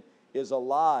 Something is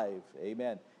alive.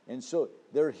 Amen. And so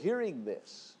they're hearing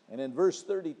this. And in verse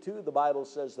 32, the Bible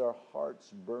says their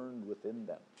hearts burned within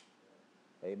them.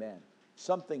 Amen.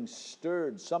 Something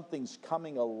stirred. Something's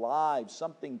coming alive.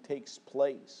 Something takes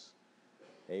place.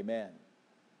 Amen.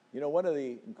 One of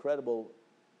the incredible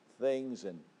things,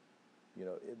 and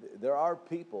there are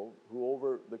people who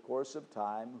over the course of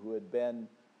time who had been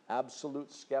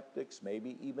absolute skeptics,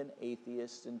 maybe even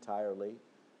atheists entirely,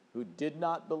 who did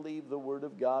not believe the Word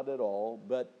of God at all,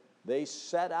 but they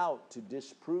set out to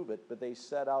disprove it, but they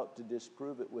set out to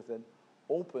disprove it with an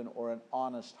open or an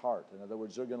honest heart. In other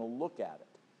words, they're going to look at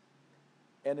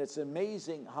it. And it's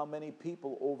amazing how many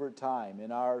people over time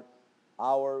in our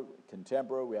our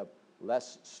contemporary. We have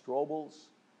Les Strobel's.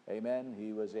 Amen.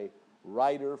 He was a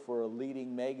writer for a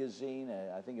leading magazine.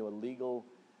 I think a legal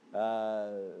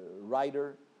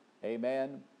writer.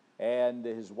 Amen. And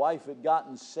his wife had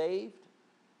gotten saved,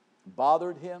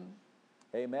 bothered him.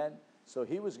 Amen. So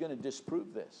he was going to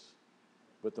disprove this.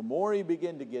 But the more he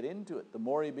began to get into it, the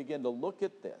more he began to look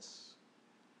at this.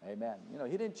 Amen. You know,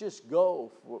 he didn't just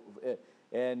go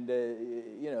and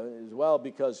as well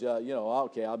because,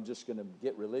 okay, I'm just going to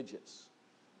get religious.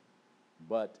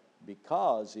 But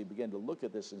because he began to look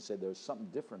at this and say, there's something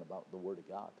different about the Word of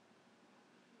God.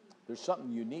 There's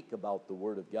something unique about the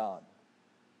Word of God.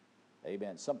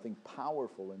 Amen. Something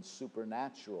powerful and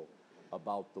supernatural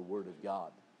about the Word of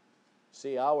God.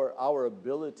 See, our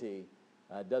ability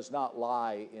does not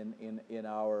lie in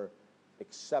our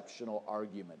exceptional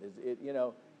argument.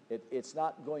 It's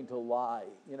not going to lie.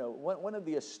 You know, one of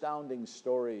the astounding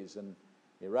stories, and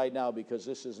right now, because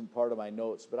this isn't part of my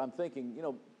notes, but I'm thinking,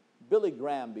 Billy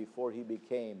Graham, before he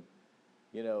became,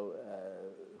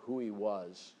 who he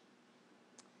was,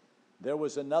 there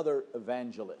was another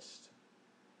evangelist.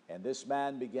 And this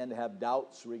man began to have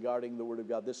doubts regarding the Word of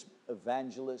God. This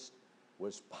evangelist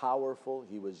was powerful.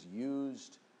 He was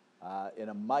used in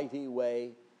a mighty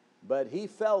way. But he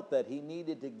felt that he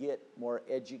needed to get more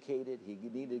educated. He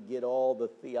needed to get all the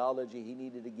theology. He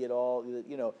needed to get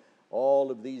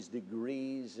all of these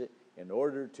degrees in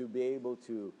order to be able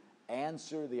to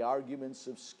answer the arguments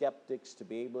of skeptics, to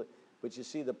be able. But you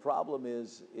see, the problem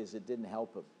is it didn't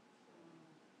help him.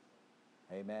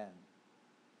 Amen.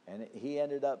 And he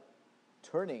ended up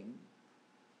turning,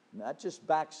 not just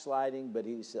backsliding, but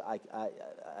he said,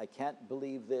 I can't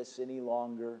believe this any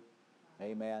longer.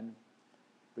 Amen.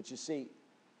 But you see,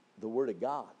 the Word of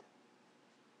God,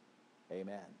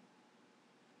 amen,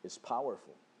 is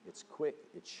powerful. It's quick.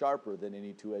 It's sharper than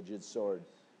any two-edged sword.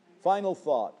 Final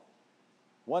thought.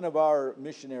 One of our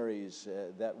missionaries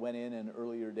that went in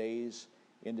earlier days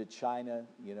into China,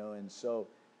 and so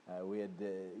we had,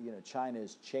 China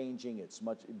is changing. It's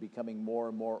becoming more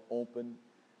and more open.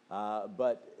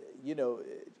 But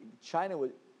China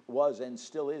was and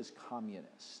still is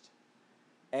communist.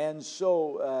 And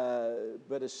so,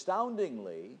 but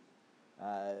astoundingly,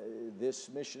 this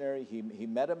missionary, he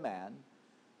met a man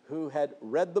who had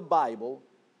read the Bible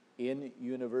in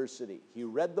university. He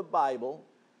read the Bible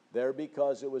there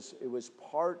because it was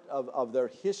part of their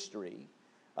history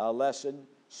lesson,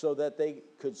 so that they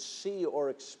could see or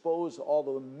expose all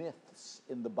the myths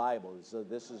in the Bible. So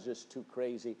this is just too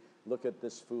crazy. Look at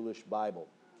this foolish Bible.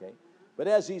 Okay, but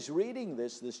as he's reading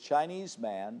this Chinese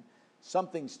man,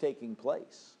 something's taking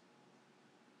place.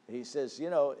 He says,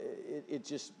 it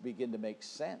just began to make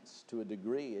sense to a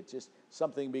degree. It just,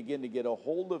 something began to get a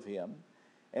hold of him.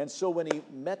 And so when he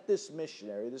met this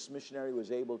missionary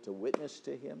was able to witness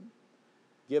to him,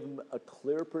 give him a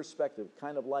clear perspective,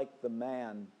 kind of like the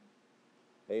man,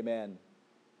 amen,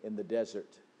 in the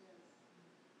desert,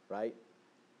 right?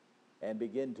 And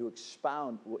begin to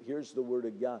expound, here's the Word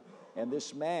of God. And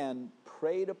this man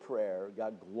prayed a prayer,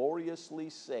 got gloriously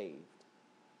saved,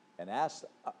 and asked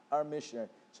our missionary,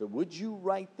 so would you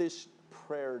write this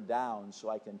prayer down so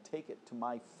I can take it to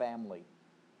my family?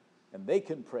 And they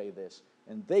can pray this,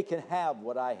 and they can have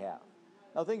what I have.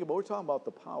 Now think about, we're talking about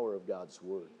the power of God's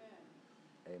Word.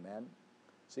 Amen.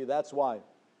 See, that's why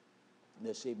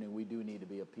this evening we do need to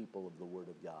be a people of the Word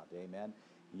of God. Amen.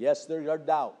 Yes, there are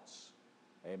doubts.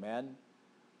 Amen.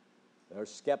 There are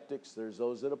skeptics. There's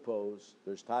those that oppose.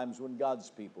 There's times when God's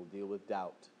people deal with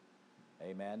doubt.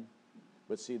 Amen.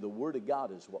 But see, the Word of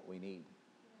God is what we need.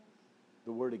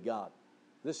 The Word of God.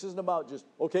 This isn't about just,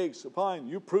 okay, so fine,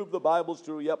 you prove the Bible's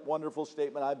true. Yep, wonderful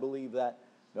statement. I believe that.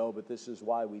 No, but this is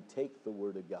why we take the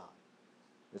Word of God.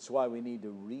 It's why we need to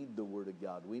read the Word of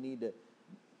God. We need to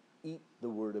eat the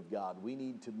Word of God. We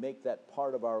need to make that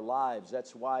part of our lives.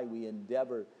 That's why we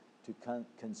endeavor to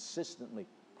consistently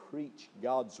preach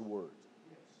God's Word.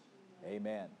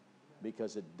 Amen.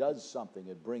 Because it does something.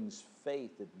 It brings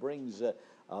faith. It brings a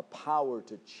power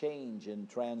to change and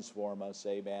transform us.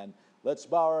 Amen. Let's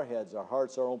bow our heads. Our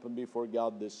hearts are open before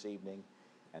God this evening.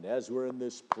 And as we're in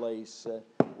this place,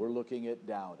 we're looking at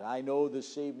doubt. I know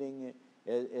this evening,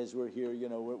 as we're here,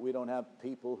 we don't have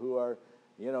people who are,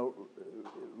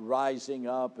 rising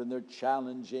up and they're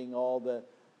challenging all the,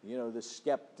 the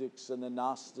skeptics and the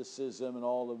Gnosticism and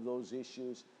all of those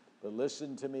issues. But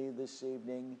listen to me this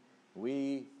evening.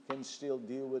 We can still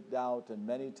deal with doubt, and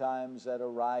many times that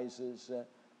arises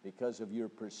because of your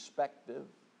perspective.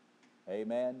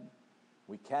 Amen.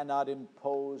 We cannot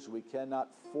impose, we cannot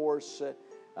force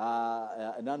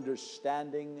an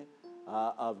understanding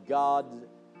of God,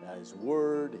 His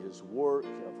Word, His work,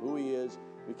 of who He is.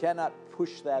 We cannot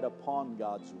push that upon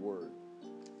God's Word.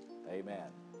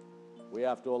 Amen. We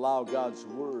have to allow God's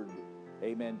Word,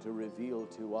 amen, to reveal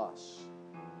to us.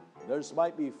 There's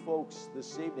might be folks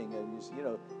this evening, and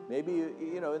maybe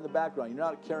you know in the background, you're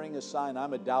not carrying a sign,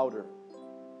 I'm a doubter,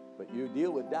 but you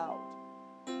deal with doubt.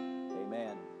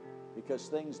 Amen. Because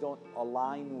things don't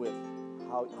align with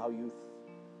how you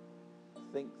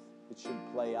think it should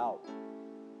play out.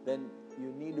 Then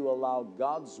you need to allow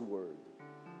God's Word,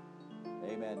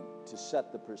 amen, to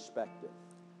set the perspective,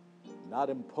 not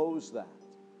impose that.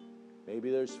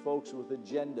 Maybe there's folks with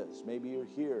agendas. Maybe you're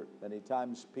here. Many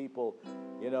times people,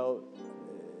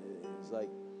 it's like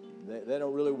they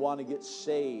don't really want to get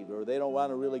saved, or they don't want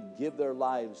to really give their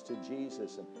lives to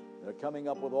Jesus. And they're coming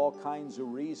up with all kinds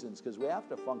of reasons, because we have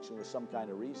to function with some kind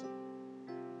of reason.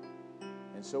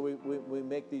 And so we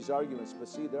make these arguments, but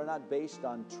see, they're not based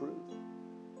on truth.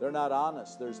 They're not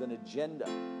honest. There's an agenda.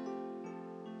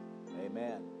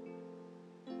 Amen.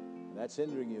 And that's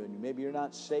hindering you, and maybe you're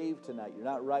not saved tonight. You're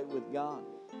not right with God.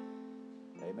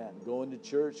 Amen. Going to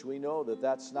church, we know that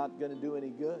that's not going to do any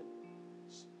good.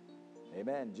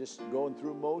 Amen. Just going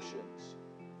through motions.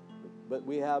 But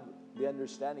we have the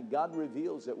understanding, God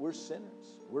reveals that we're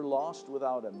sinners. We're lost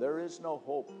without Him. There is no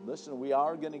hope. Listen, we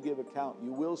are going to give account.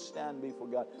 You will stand before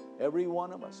God, every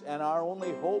one of us. And our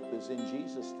only hope is in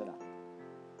Jesus tonight.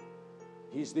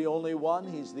 He's the only one.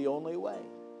 He's the only way.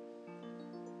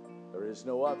 There is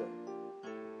no other.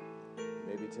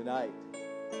 Maybe tonight,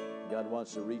 God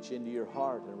wants to reach into your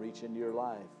heart and reach into your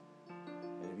life.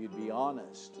 And if you'd be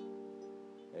honest,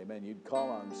 amen, you'd call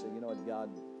on Him and say, you know what, God,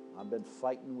 I've been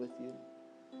fighting with you.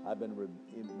 I've been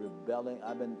rebelling.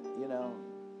 I've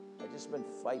just been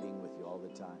fighting with you all the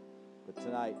time. But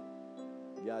tonight,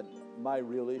 God, my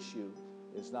real issue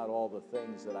is not all the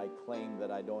things that I claim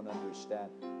that I don't understand.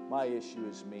 My issue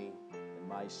is me and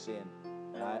my sin.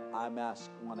 And I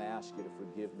want to ask you to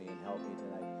forgive me and help me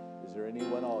tonight. Is there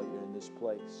anyone all here in this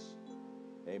place?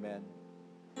 Amen.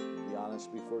 Be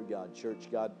honest before God. Church,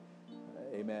 God,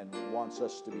 amen, wants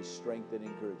us to be strengthened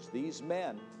and encouraged. These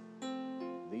men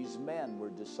were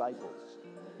disciples.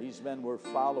 These men were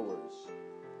followers.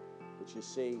 But you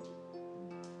see,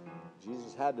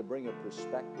 Jesus had to bring a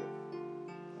perspective.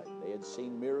 Right? They had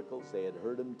seen miracles. They had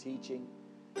heard Him teaching.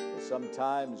 But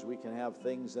sometimes we can have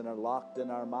things that are locked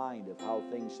in our mind of how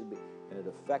things should be. And it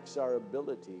affects our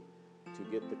ability to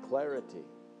get the clarity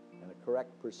and a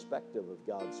correct perspective of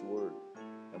God's Word.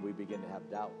 And we begin to have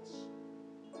doubts.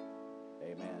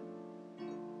 Amen.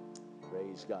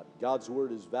 Praise God. God's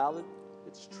Word is valid.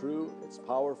 It's true. It's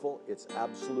powerful. It's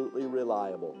absolutely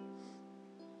reliable.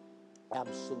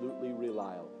 Absolutely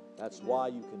reliable. That's why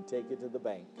you can take it to the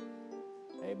bank.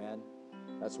 Amen.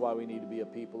 That's why we need to be a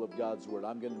people of God's Word.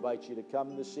 I'm going to invite you to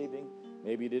come this evening.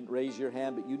 Maybe you didn't raise your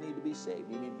hand, but you need to be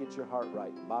saved. You need to get your heart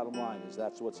right. Bottom line is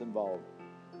that's what's involved.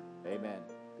 Amen.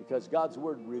 Because God's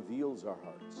Word reveals our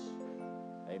hearts.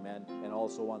 Amen. And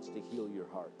also wants to heal your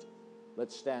heart.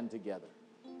 Let's stand together.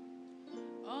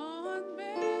 On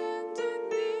bended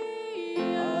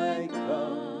knee I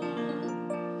come,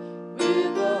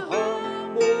 with a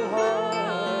humble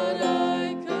heart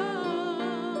I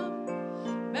come,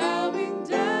 bowing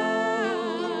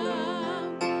down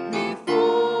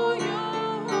before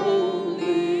your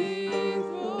holy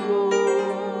throne,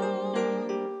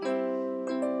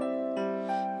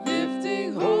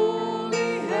 lifting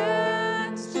holy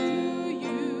hands to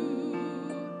you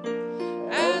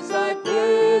as I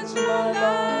pledge my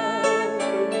life.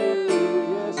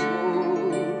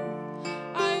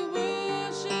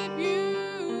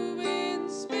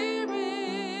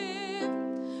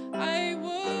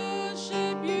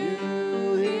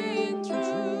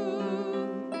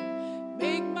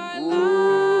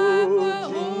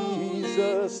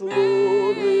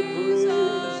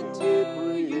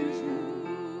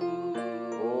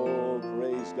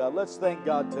 Let's thank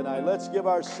God tonight. Let's give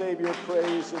our Savior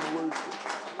praise and worship.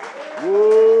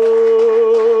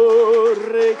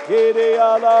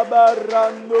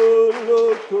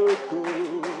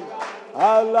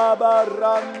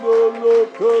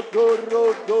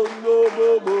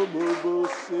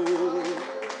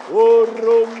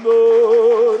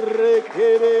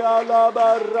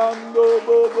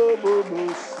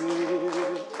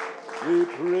 We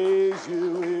praise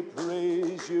you, we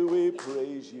praise you, we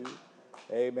praise you.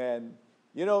 Amen.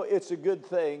 You know, it's a good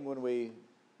thing when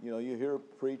you hear a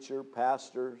preacher,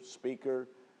 pastor, speaker,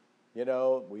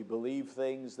 we believe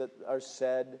things that are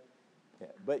said.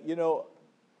 But,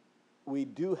 we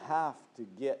do have to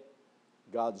get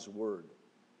God's Word.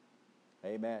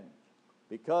 Amen.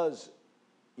 Because,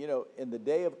 in the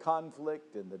day of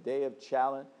conflict, in the day of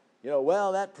challenge,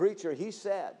 that preacher, he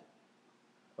said.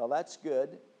 Well, that's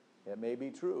good. It may be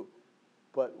true.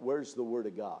 But where's the Word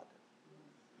of God?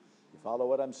 You follow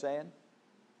what I'm saying?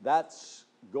 That's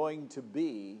going to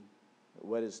be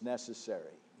what is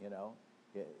necessary, you know.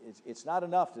 It's not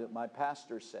enough that my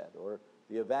pastor said, or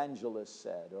the evangelist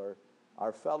said, or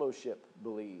our fellowship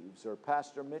believes, or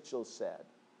Pastor Mitchell said.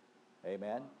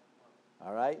 Amen?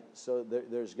 All right? So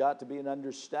there's got to be an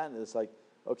understanding. It's like,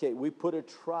 okay, we put a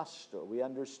trust, or we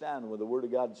understand when the Word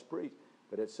of God is preached,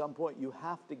 but at some point you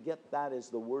have to get that as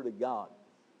the Word of God.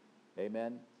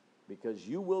 Amen? Because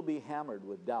you will be hammered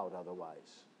with doubt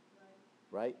otherwise.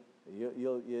 Right?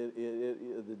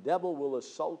 The devil will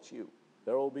assault you.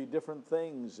 There will be different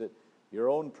things that your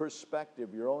own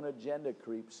perspective, your own agenda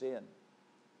creeps in.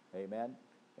 Amen?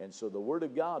 And so the Word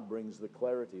of God brings the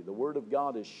clarity. The Word of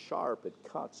God is sharp. It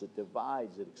cuts, it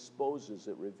divides, it exposes,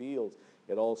 it reveals.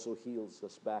 It also heals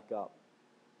us back up.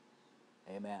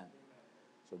 Amen.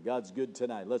 So God's good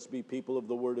tonight. Let's be people of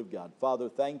the Word of God. Father,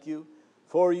 thank you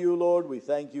for you, Lord. We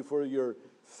thank you for your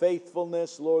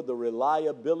faithfulness, Lord, the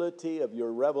reliability of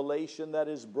your revelation that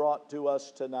is brought to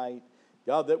us tonight.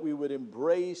 God, that we would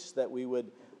embrace, that we would,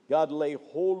 God, lay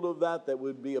hold of that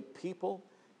would be a people,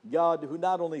 God, who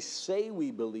not only say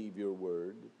we believe your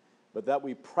word, but that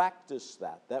we practice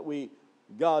that we,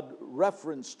 God,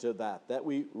 reference to that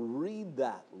we read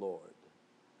that, Lord.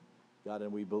 God,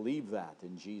 and we believe that.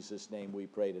 In Jesus' name we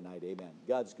pray tonight. Amen.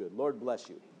 God's good. Lord bless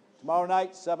you. Tomorrow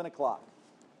night, 7 o'clock.